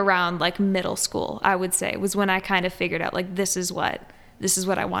around like middle school, I would say, was when I kind of figured out like this is what this is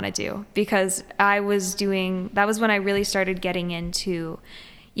what I want to do. Because that was when I really started getting into,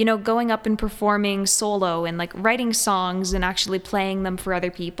 going up and performing solo and like writing songs and actually playing them for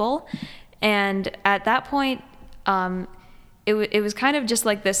other people. And at that point, it was kind of just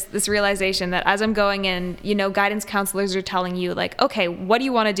like this realization that as I'm going in, guidance counselors are telling you like, okay, what do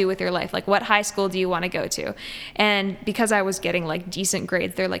you want to do with your life? Like, what high school do you want to go to? And because I was getting like decent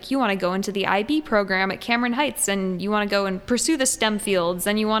grades, they're like, you want to go into the IB program at Cameron Heights, and you want to go and pursue the STEM fields,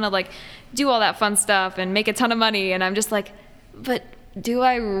 and you want to like do all that fun stuff and make a ton of money. And I'm just like, but do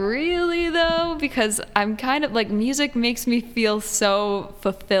I really though? Because I'm kind of like, music makes me feel so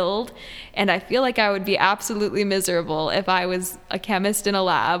fulfilled, and I feel like I would be absolutely miserable if I was a chemist in a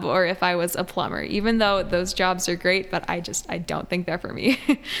lab or if I was a plumber, even though those jobs are great, but I don't think they're for me.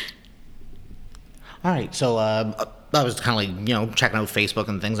 All right, so I was kind of like, checking out Facebook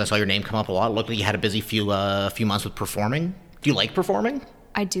and things. I saw your name come up a lot. It looked like you had a busy few months with performing. Do you like performing?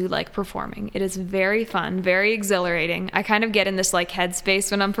 I do like performing. It is very fun, very exhilarating. I kind of get in this like headspace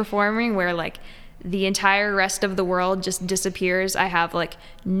when I'm performing where like the entire rest of the world just disappears. I have like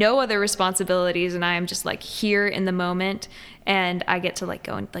no other responsibilities, and I am just like here in the moment, and I get to like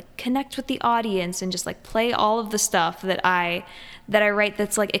go and like connect with the audience and just like play all of the stuff that I write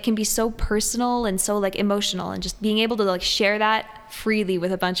that's like, it can be so personal and so like emotional, and just being able to like share that freely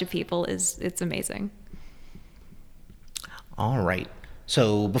with a bunch of people it's amazing. All right.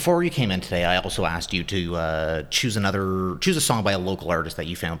 So before you came in today, I also asked you to choose a song by a local artist that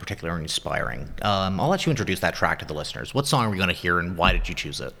you found particularly inspiring. I'll let you introduce that track to the listeners. What song are we going to hear, and why did you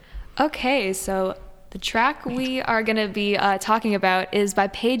choose it? Okay, so the track we are going to be talking about is by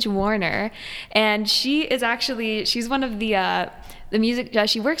Paige Warner, and she's one of the music.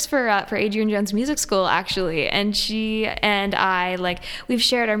 She works for Adrian Jones Music School actually, and she and I we've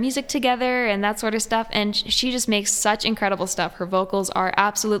shared our music together and that sort of stuff. And she just makes such incredible stuff. Her vocals are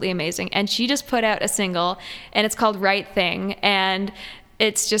absolutely amazing, and she just put out a single, and it's called "Right Thing," and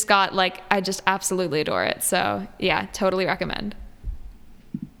it's just got I just absolutely adore it. So yeah, totally recommend.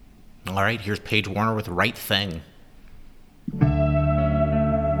 All right, here's Paige Warner with "Right Thing."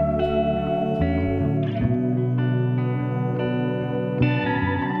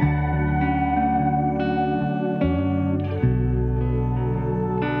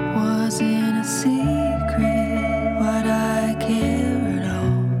 Wasn't a secret what I care at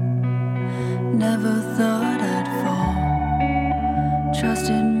all. Never thought I'd fall.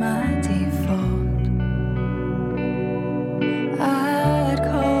 Trusted my default. I'd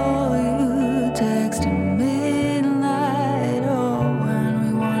call you, text at midnight. Oh, when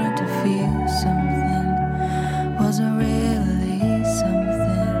we wanted to feel something, wasn't really something.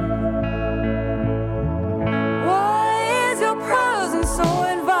 Why is your presence so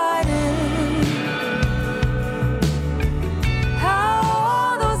inviting? How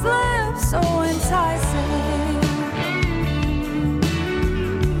are those lips so enticing?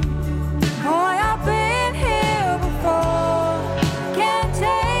 Boy, I've been here before. Can't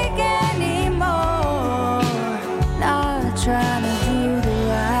take anymore. Not trying to do the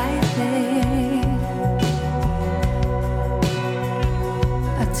right thing.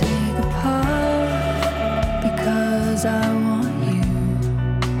 I take a puff because I want you.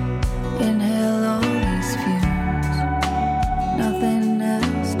 Inhale all these fumes. Nothing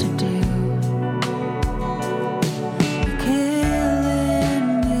else to do. You're killing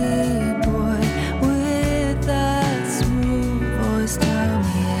me, boy, with that smooth voice. Tell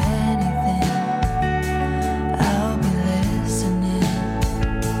me anything, I'll be listening.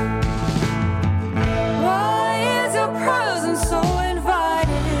 Why is your presence so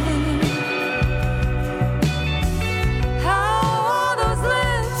inviting? How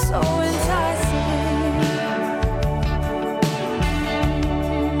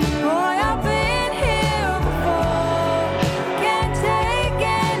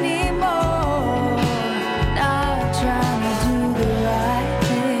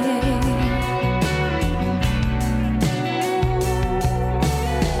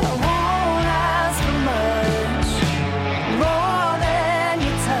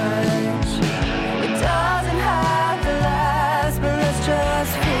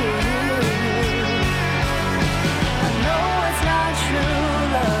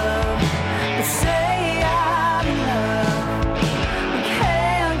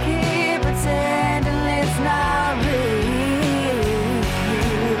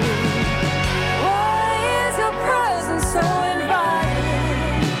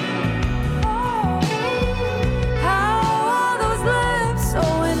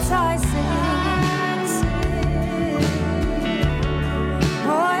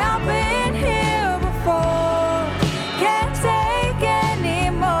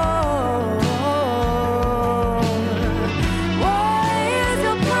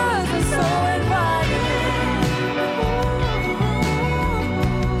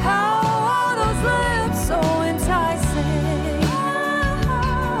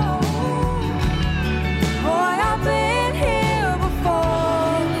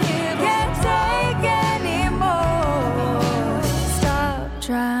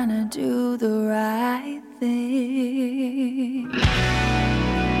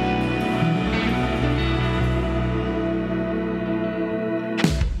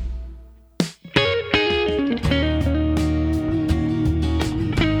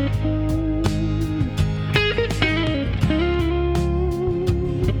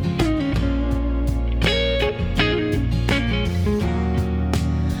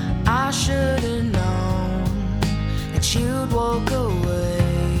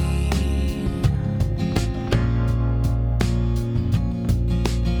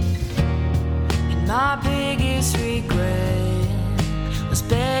this regret was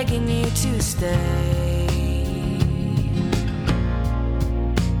begging you to stay.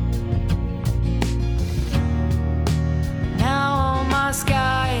 Now all my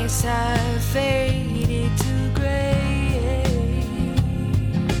skies have faded to gray,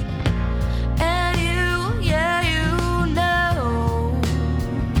 and you know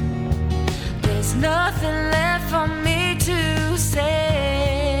there's nothing left for me to say.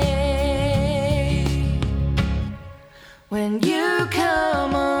 When you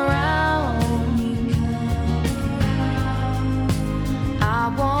come around,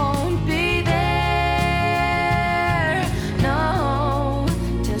 I won't be there, no,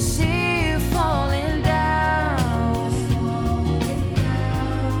 to see you falling down,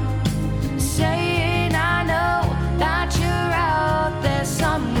 saying I know that you're out there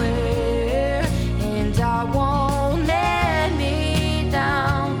somewhere, and I won't let me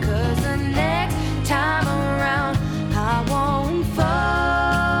down, 'cause the next time around I won't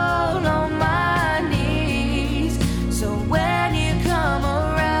fall on my knees. So when you come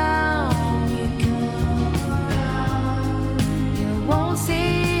around, you won't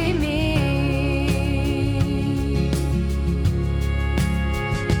see me.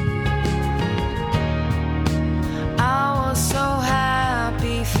 I was so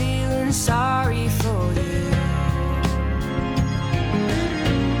happy, feeling sorry for you.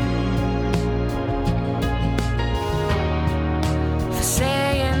 For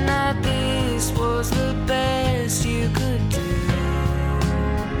saying that this was the best you could do.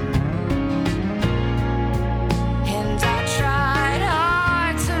 And I tried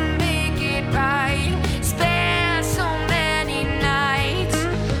hard to make it right. Spent so many nights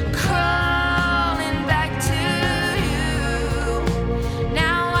crawling back to you.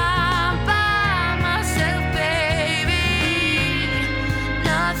 Now I'm by myself, baby.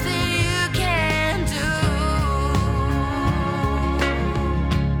 Nothing you can do.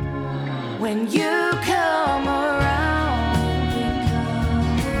 When you come around,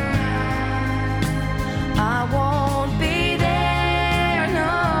 I won't be there,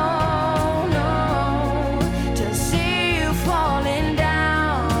 no, to see you falling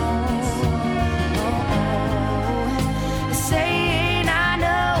down. Saying I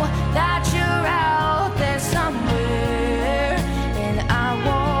know that you're out there somewhere, and I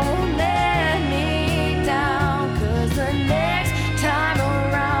won't let me down, 'cause the next time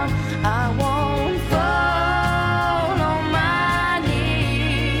around I won't fall on my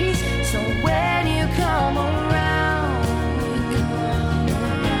knees. So when you come around,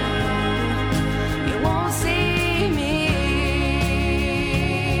 you won't see me.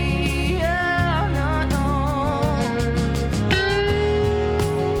 Oh, no, no.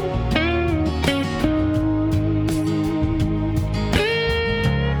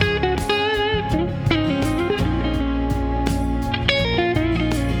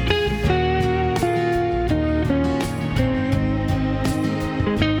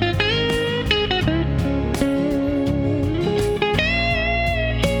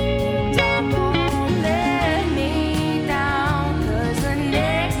 And I won't let me down, 'cause the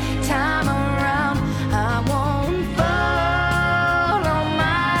next time around I won't fall on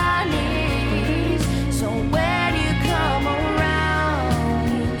my knees. So when you come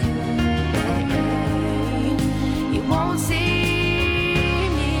around, you won't see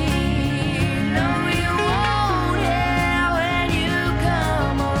me. No, you won't. Yeah, when you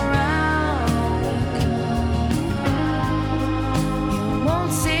come around, you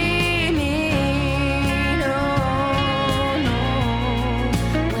won't see me. No, no.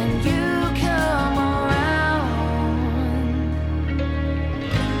 When you come around,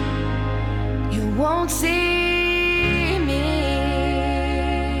 you won't see me.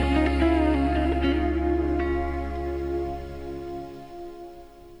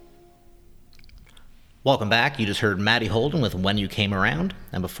 Welcome back. You just heard Maddie Holden with When You Came Around,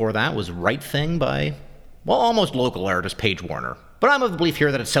 and before that was Right Thing by, well, almost local artist Paige Warner. But I'm of the belief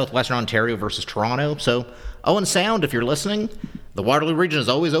here that it's Southwestern Ontario versus Toronto, so Owen Sound, if you're listening, the Waterloo region is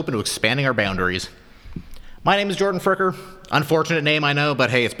always open to expanding our boundaries. My name is Jordan Fricker. Unfortunate name, I know,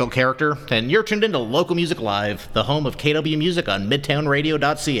 but hey, it's built character, and you're tuned into Local Music Live, the home of KW Music on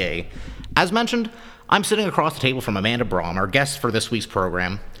midtownradio.ca. As mentioned, I'm sitting across the table from Amanda Braum, our guest for this week's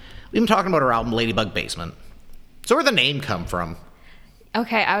program. We've been talking about her album Ladybug Basement. So where'd the name come from?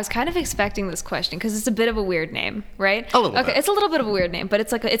 Okay, I was kind of expecting this question because it's a bit of a weird name, right? A little bit. Okay, it's a little bit of a weird name, but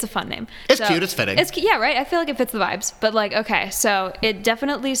it's like it's a fun name. It's cute, it's fitting. Yeah, right? I feel like it fits the vibes. But like, okay, so it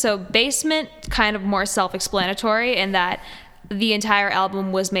definitely, so basement, kind of more self-explanatory in that the entire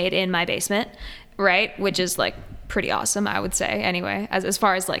album was made in my basement, right? Which is like pretty awesome, I would say. Anyway, as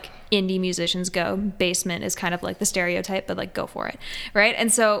far as like indie musicians go, basement is kind of like the stereotype, but like go for it, right?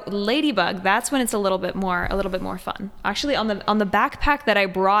 And so Ladybug, that's when it's a little bit more fun. Actually, on the backpack that I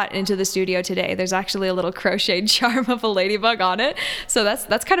brought into the studio today, there's actually a little crocheted charm of a ladybug on it, so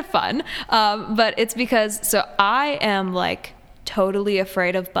that's kind of fun. But it's because I am like totally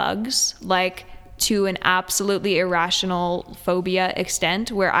afraid of bugs, like to an absolutely irrational phobia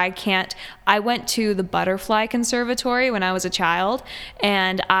extent where I went to the butterfly conservatory when I was a child,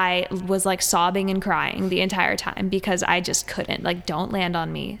 and I was like sobbing and crying the entire time because I just couldn't, like, don't land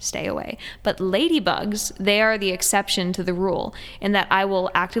on me, stay away. But ladybugs, they are the exception to the rule in that I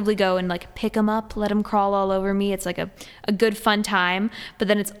will actively go and like pick them up, let them crawl all over me. It's like a good fun time. But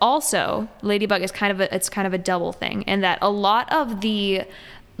then it's also, ladybug is kind of a double thing in that a lot of the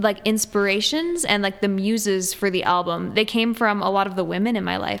like inspirations and like the muses for the album, they came from a lot of the women in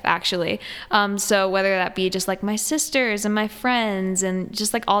my life, actually. So whether that be just like my sisters and my friends and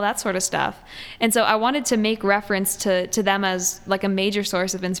just like all that sort of stuff. And so I wanted to make reference to them as like a major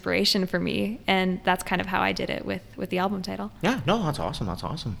source of inspiration for me. And that's kind of how I did it with the album title. Yeah, no, that's awesome. That's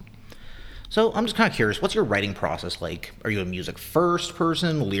awesome. So I'm just kind of curious, what's your writing process like? Are you a music first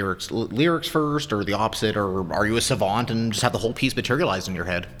person, lyrics first, or the opposite, or are you a savant and just have the whole piece materialized in your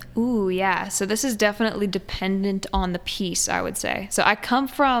head? Ooh, yeah. So this is definitely dependent on the piece, I would say. So I come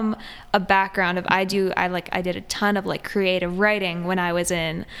from a background of I did a ton of like creative writing when I was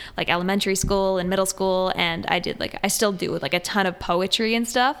in like elementary school and middle school, and I still do like a ton of poetry and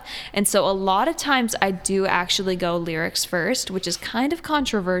stuff. And so a lot of times I do actually go lyrics first, which is kind of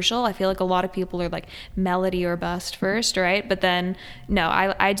controversial. I feel like a lot of people are like melody or bust first, right? But then no,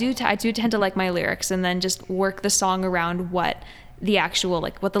 I do tend to like my lyrics and then just work the song around what the actual,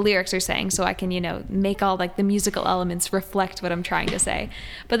 like what the lyrics are saying, so I can, make all like the musical elements reflect what I'm trying to say.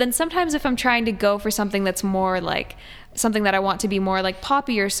 But then sometimes if I'm trying to go for something that's more like something that I want to be more like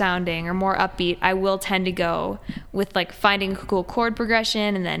poppier sounding or more upbeat, I will tend to go with like finding a cool chord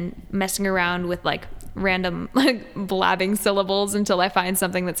progression and then messing around with like random like blabbing syllables until I find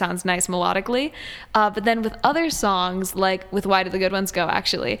something that sounds nice melodically. But then with other songs, like with Why Do the Good Ones Go,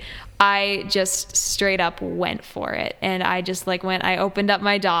 actually, I just straight up went for it. And I just I opened up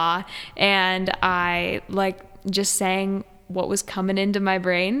my DAW and I just sang what was coming into my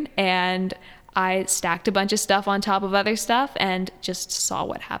brain, and I stacked a bunch of stuff on top of other stuff and just saw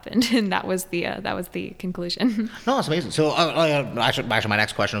what happened, and that was the conclusion. No, that's amazing. So actually, my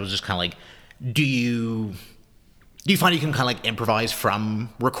next question was just kind of like, do you find you can kind of like improvise from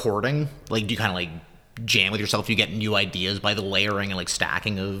recording? Like, do you kind of like jam with yourself? You get new ideas by the layering and like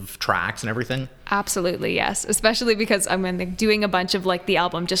stacking of tracks and everything? Absolutely, yes. Especially because I'm like doing a bunch of like the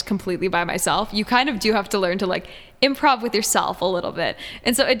album just completely by myself. You kind of do have to learn to like improv with yourself a little bit.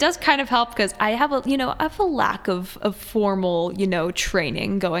 And so it does kind of help because I have a lack of formal,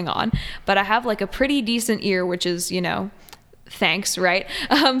 training going on, but I have like a pretty decent ear, which is, thanks, right?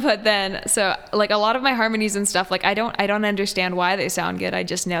 But then, so like a lot of my harmonies and stuff, like I don't understand why they sound good. I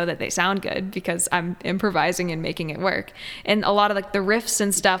just know that they sound good because I'm improvising and making it work. And a lot of like the riffs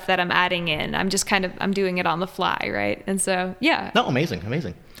and stuff that I'm adding in, I'm doing it on the fly, right? And so, yeah. No,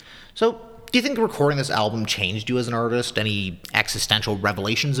 amazing. So do you think recording this album changed you as an artist? Any existential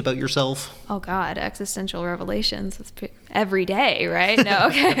revelations about yourself? Oh God, existential revelations. That's every day, right? No,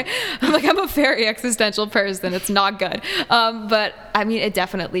 okay. I'm a very existential person. It's not good. But I mean, it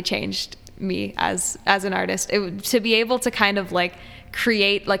definitely changed me as an artist. To be able to kind of like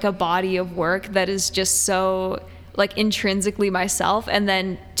create like a body of work that is just so like intrinsically myself, and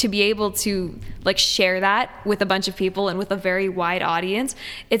then to be able to like share that with a bunch of people and with a very wide audience,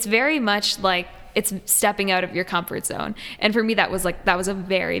 it's very much like it's stepping out of your comfort zone. And for me, that was a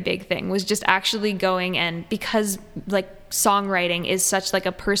very big thing, was just actually going, and because like songwriting is such like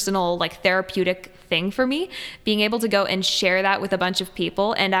a personal, like therapeutic thing for me, being able to go and share that with a bunch of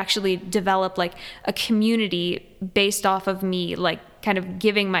people and actually develop like a community based off of me, like kind of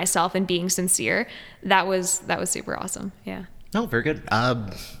giving myself and being sincere, that was super awesome. Yeah. No, very good.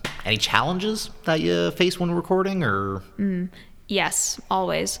 Any challenges that you face when recording, or? Yes,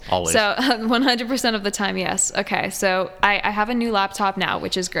 always. Always. So 100% of the time, yes. Okay, so I have a new laptop now,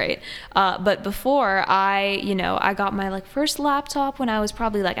 which is great. But before, I got my like first laptop when I was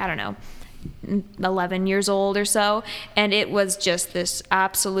probably like, I don't know, 11 years old or so, and it was just this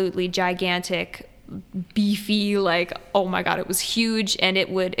absolutely gigantic beefy, like, oh my God, it was huge. And it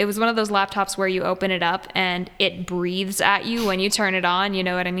was one of those laptops where you open it up and it breathes at you when you turn it on, you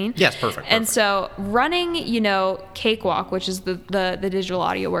know what I mean? Yes, perfect. And so running, Cakewalk, which is the digital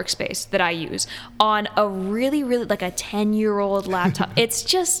audio workspace that I use, on a really, really like a 10-year-old laptop, it's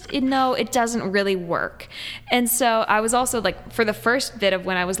just, it doesn't really work. And so I was also like, for the first bit of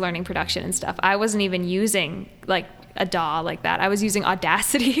when I was learning production and stuff, I wasn't even using like a DAW like that. I was using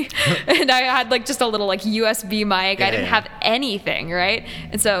Audacity and I had like just a little like USB mic. I didn't have anything, right?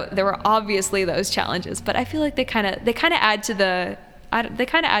 And so there were obviously those challenges, but I feel like they kind of add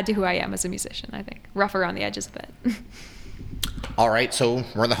to who I am as a musician, I think. Rough around the edges a bit. All right, so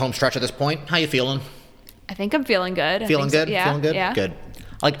we're in the home stretch at this point. How you feeling? I think I'm feeling good. Feeling good? So. Yeah. Feeling good? Yeah. Good.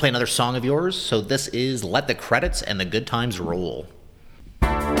 I'd like to play another song of yours. So this is Let the Credits and the Good Times Roll.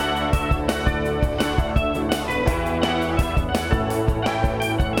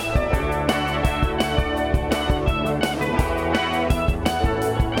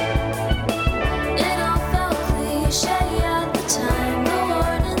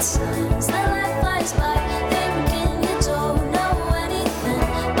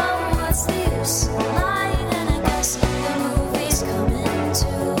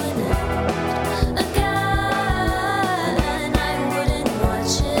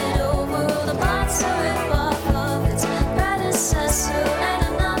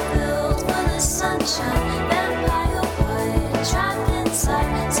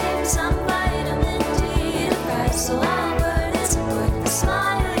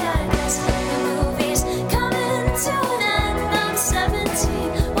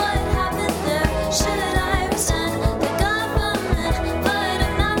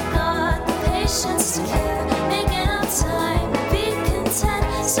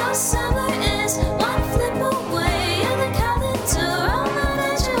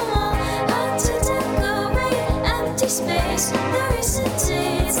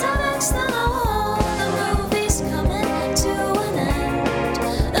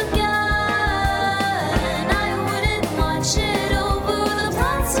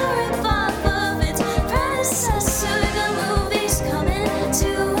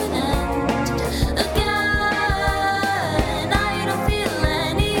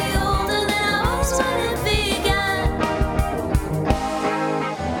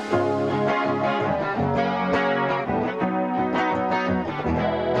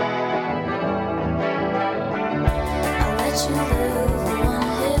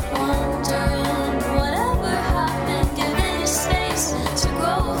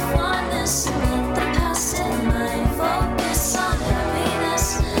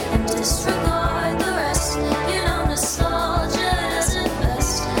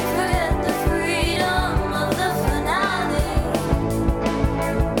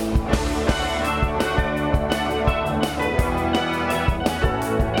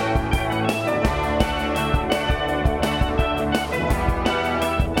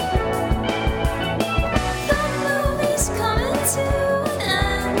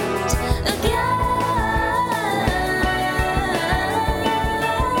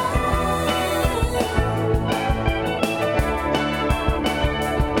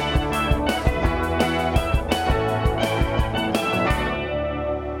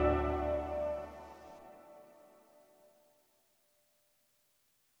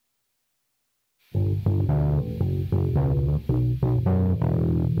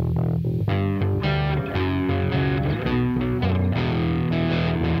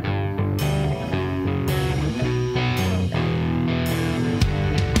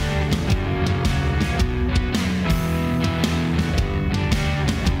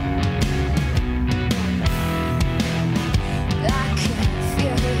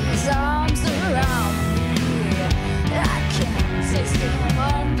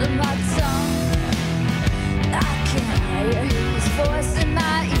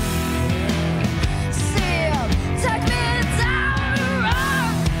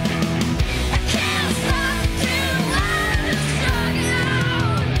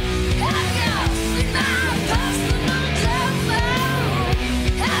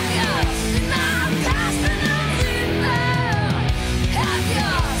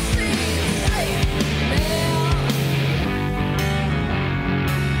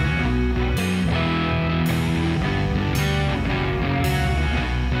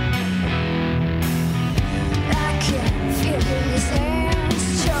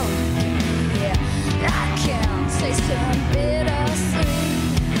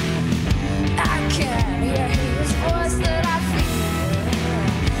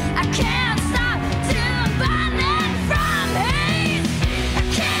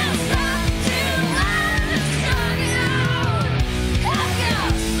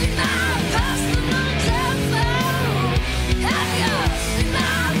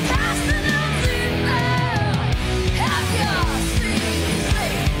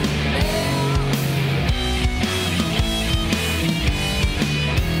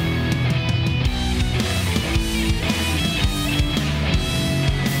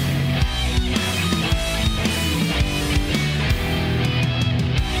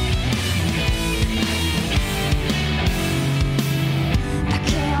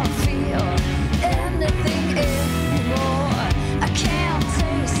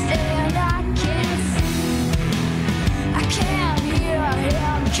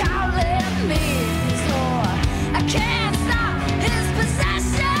 calling me. So I can't stop his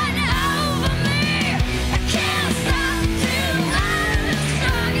possession over me. I can't stop till I'm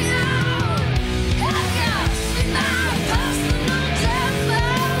strong out. Have you seen my personal devil?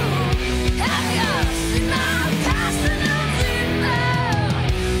 Have you seen my personal demon?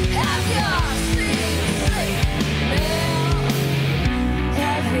 Have you seen me?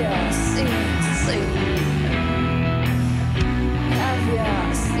 Have you seen? Have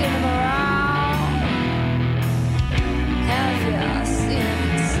you seen him around? Have you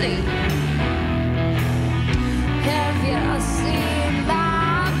seen? Have you seen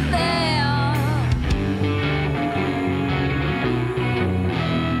my man?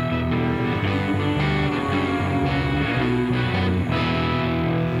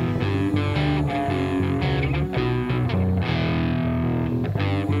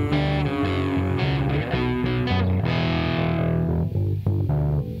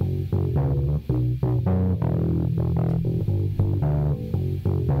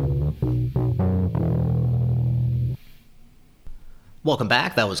 Welcome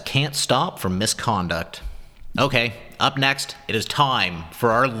back. That was Can't Stop from Misconduct. Okay, up next, it is time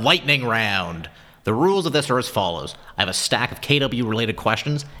for our lightning round. The rules of this are as follows. I have a stack of KW-related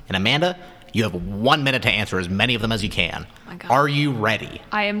questions, and Amanda, you have 1 minute to answer as many of them as you can. Oh my God. Are you ready?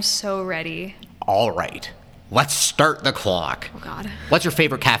 I am so ready. All right. Let's start the clock. Oh God. What's your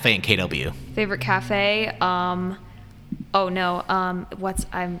favorite cafe in KW? Favorite cafe? Oh no. I'm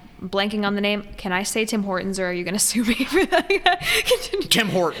blanking on the name. Can I say Tim Hortons, or are you gonna sue me for that? Tim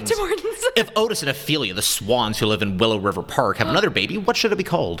Hortons. Tim Hortons. If Otis and Ophelia, the swans who live in Willow River Park, have another baby, what should it be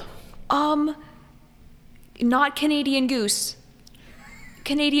called? Not Canadian Goose.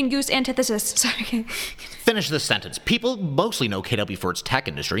 Canadian Goose antithesis. Sorry. Finish this sentence. People mostly know KW for its tech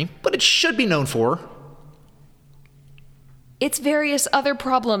industry, but it should be known for... It's various other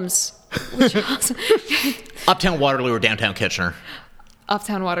problems. Which also... Uptown Waterloo or downtown Kitchener?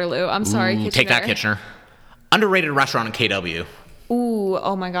 Uptown Waterloo. I'm sorry, Kitchener. Take that, Kitchener. Underrated restaurant in KW. Ooh,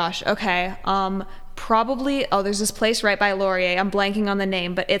 oh my gosh. Okay. Probably, there's this place right by Laurier. I'm blanking on the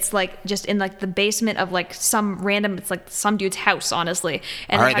name, but it's like just in like the basement of like some random, it's like some dude's house, honestly.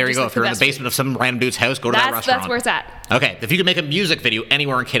 And all right, there you go. If you're in the basement of some random dude's house, go to that restaurant. That's where it's at. Okay, if you could make a music video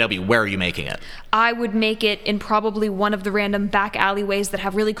anywhere in KW, where are you making it? I would make it in probably one of the random back alleyways that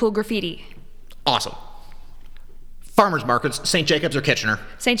have really cool graffiti. Awesome. Farmers markets, St. Jacobs or Kitchener?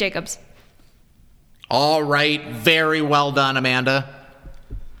 St. Jacobs. All right, very well done, Amanda.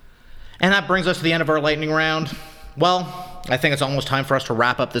 And that brings us to the end of our lightning round. Well, I think it's almost time for us to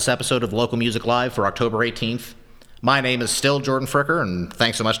wrap up this episode of Local Music Live for October 18th. My name is still Jordan Fricker, and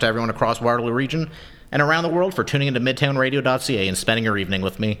thanks so much to everyone across Waterloo Region and around the world for tuning into midtownradio.ca and spending your evening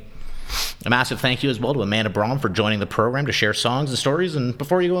with me. A massive thank you as well to Amanda Braum for joining the program to share songs and stories. And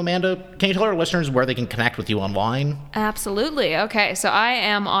before you go, Amanda, can you tell our listeners where they can connect with you online? Absolutely. Okay, so I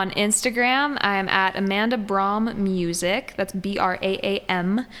am on Instagram. I am at Amanda Braum Music. That's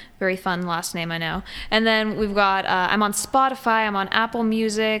Braam. Very fun last name, I know. And then we've got, I'm on Spotify, I'm on Apple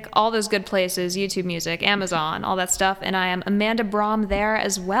Music, all those good places, YouTube Music, Amazon, all that stuff. And I am Amanda Braum there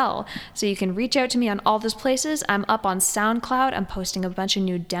as well. So you can reach out to me on all those places. I'm up on SoundCloud. I'm posting a bunch of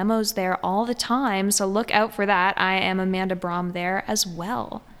new demos there all the time. So look out for that. I am Amanda Braum there as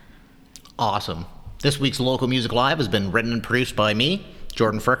well. Awesome. This week's Local Music Live has been written and produced by me,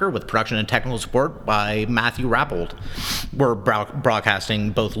 Jordan Fricker, with production and technical support by Matthew Rappold. We're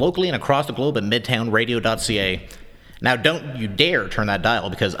broadcasting both locally and across the globe at midtownradio.ca. Now, don't you dare turn that dial,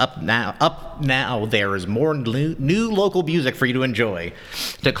 because up now there is more new local music for you to enjoy.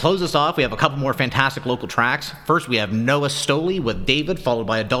 To close us off, we have a couple more fantastic local tracks. First, we have Noah Stoley with David, followed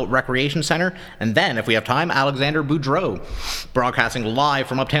by Adult Recreation Center, and then, if we have time, Alexander Boudreau. Broadcasting live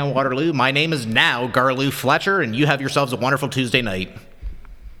from Uptown Waterloo, my name is now Garlou Fletcher, and you have yourselves a wonderful Tuesday night.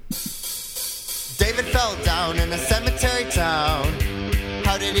 David fell down in a cemetery town.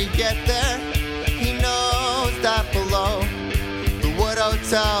 How did he get there? He knows that below the wood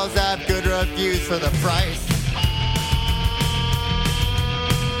hotels have good reviews for the price.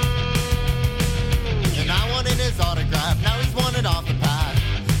 And I wanted his autograph, now he's wanted off the path.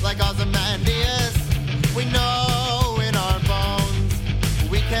 Like Ozymandias, we know in our bones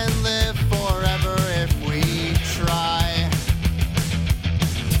we can live forever if we try.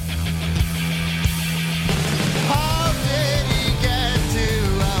 How did he get to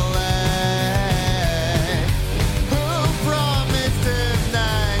LA? Who promised him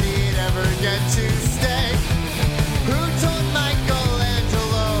that he'd ever get to stay? Who told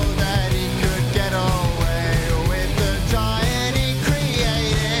Michelangelo that he could get away with the giant he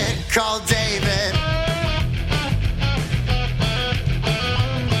created called David?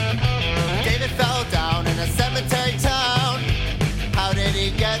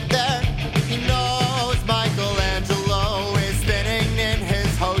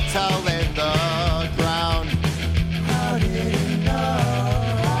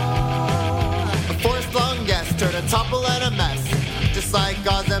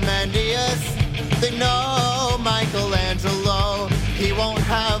 Ozymandias. They know Michelangelo, he won't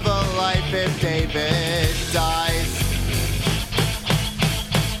have a life if David dies.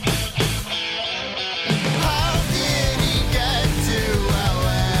 How did he get to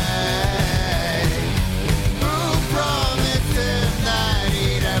LA? Who promised him that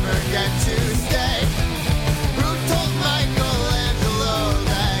he'd ever get to stay? Who told Michelangelo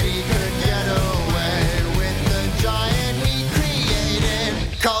that he could get away with the giant he created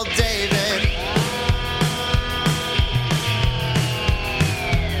called David?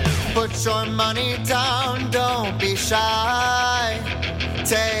 Put your money down, don't be shy.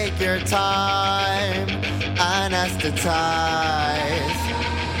 Take your time, anesthetize.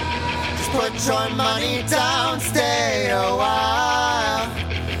 Just put your money down, stay a while,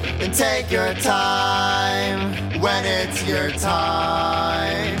 and take your time when it's your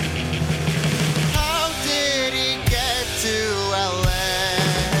time. How did he get to LA?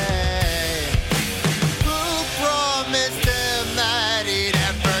 Who promised him that he'd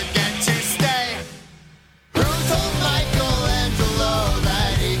ever get to stay? Who told Michelangelo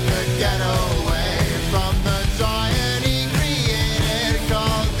that he could get away from the giant he created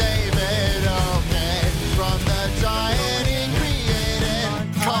called David? Okay, from the giant he created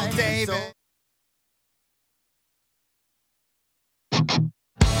called David.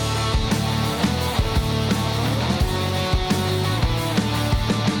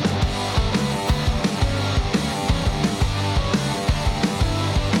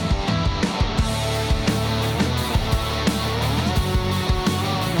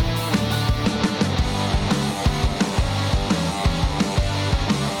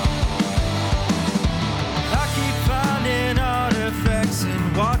 I keep finding artifacts in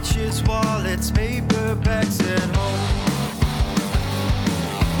watches, wallets, paperbacks at home.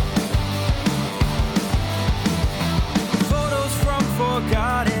 Photos from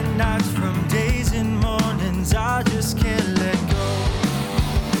forgotten nights, from days and mornings I just can't let go.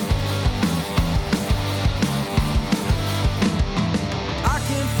 I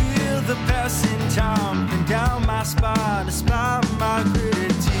can feel the passing time and down my spine, despite my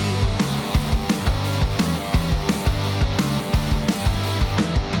gritted teeth.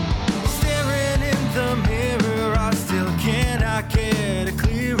 Staring in the mirror, I still cannot get a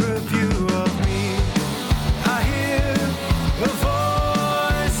clearer view of me. I hear a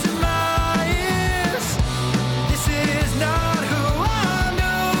voice in my ears. This is not who I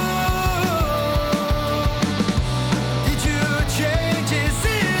know. Did you change? Is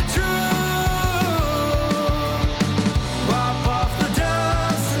it true? Wipe off the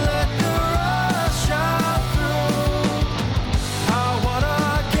dust, let the rust shine through. I wanna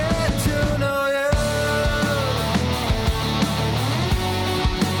get to know you.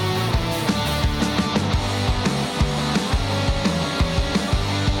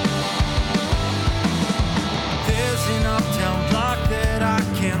 There's an uptown block that I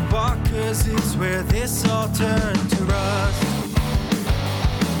can't walk, 'cause it's where this all turned to rust.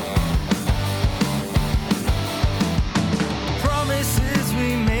 Promises we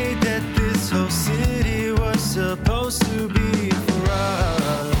made that this whole city was supposed to be for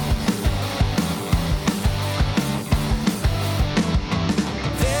us.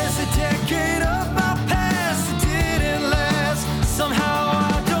 There's a decade of my past that didn't last. Somehow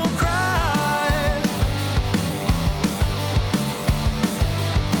I don't cry.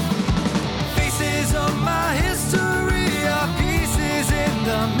 Faces of my history are pieces in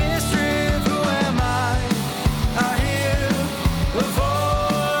the mystery of who am I. I hear a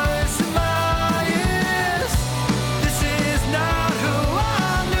voice in my ears. This is not who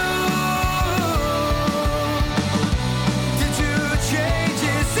I knew. Did you change?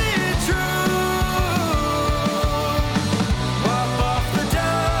 Is it true? Wipe off the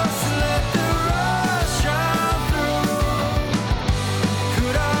dust, let the rust shine through.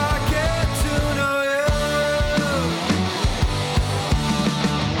 Could I get to know you?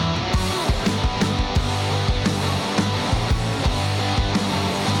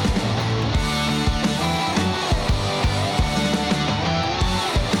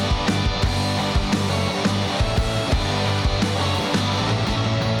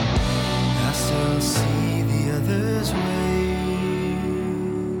 I still see the others wait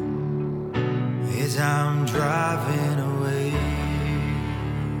as I'm driving away.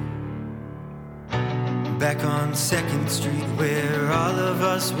 Back on 2nd Street where all of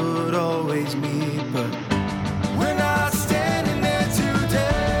us would always meet, but we're not standing there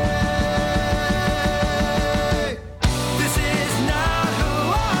today. This is not who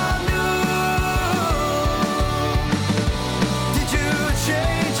I knew. Did you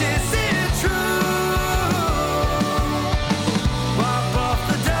change? Is it true? Wipe off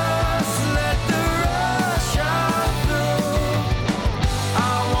the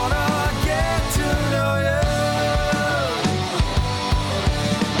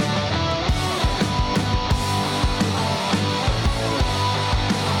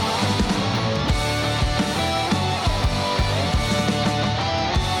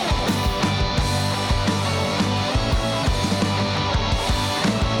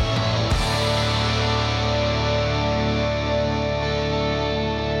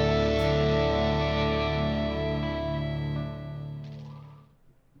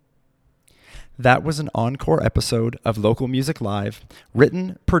That was an encore episode of Local Music Live,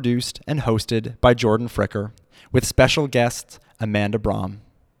 written, produced, and hosted by Jordan Fricker, with special guests Amanda Brahm.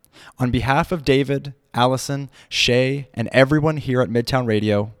 On behalf of David, Allison, Shay, and everyone here at Midtown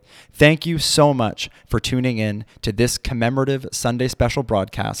Radio, thank you so much for tuning in to this commemorative Sunday special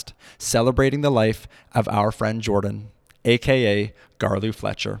broadcast celebrating the life of our friend Jordan, aka Garlou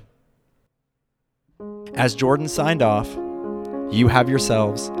Fletcher. As Jordan signed off, you have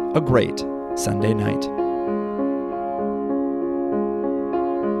yourselves a great Sunday night.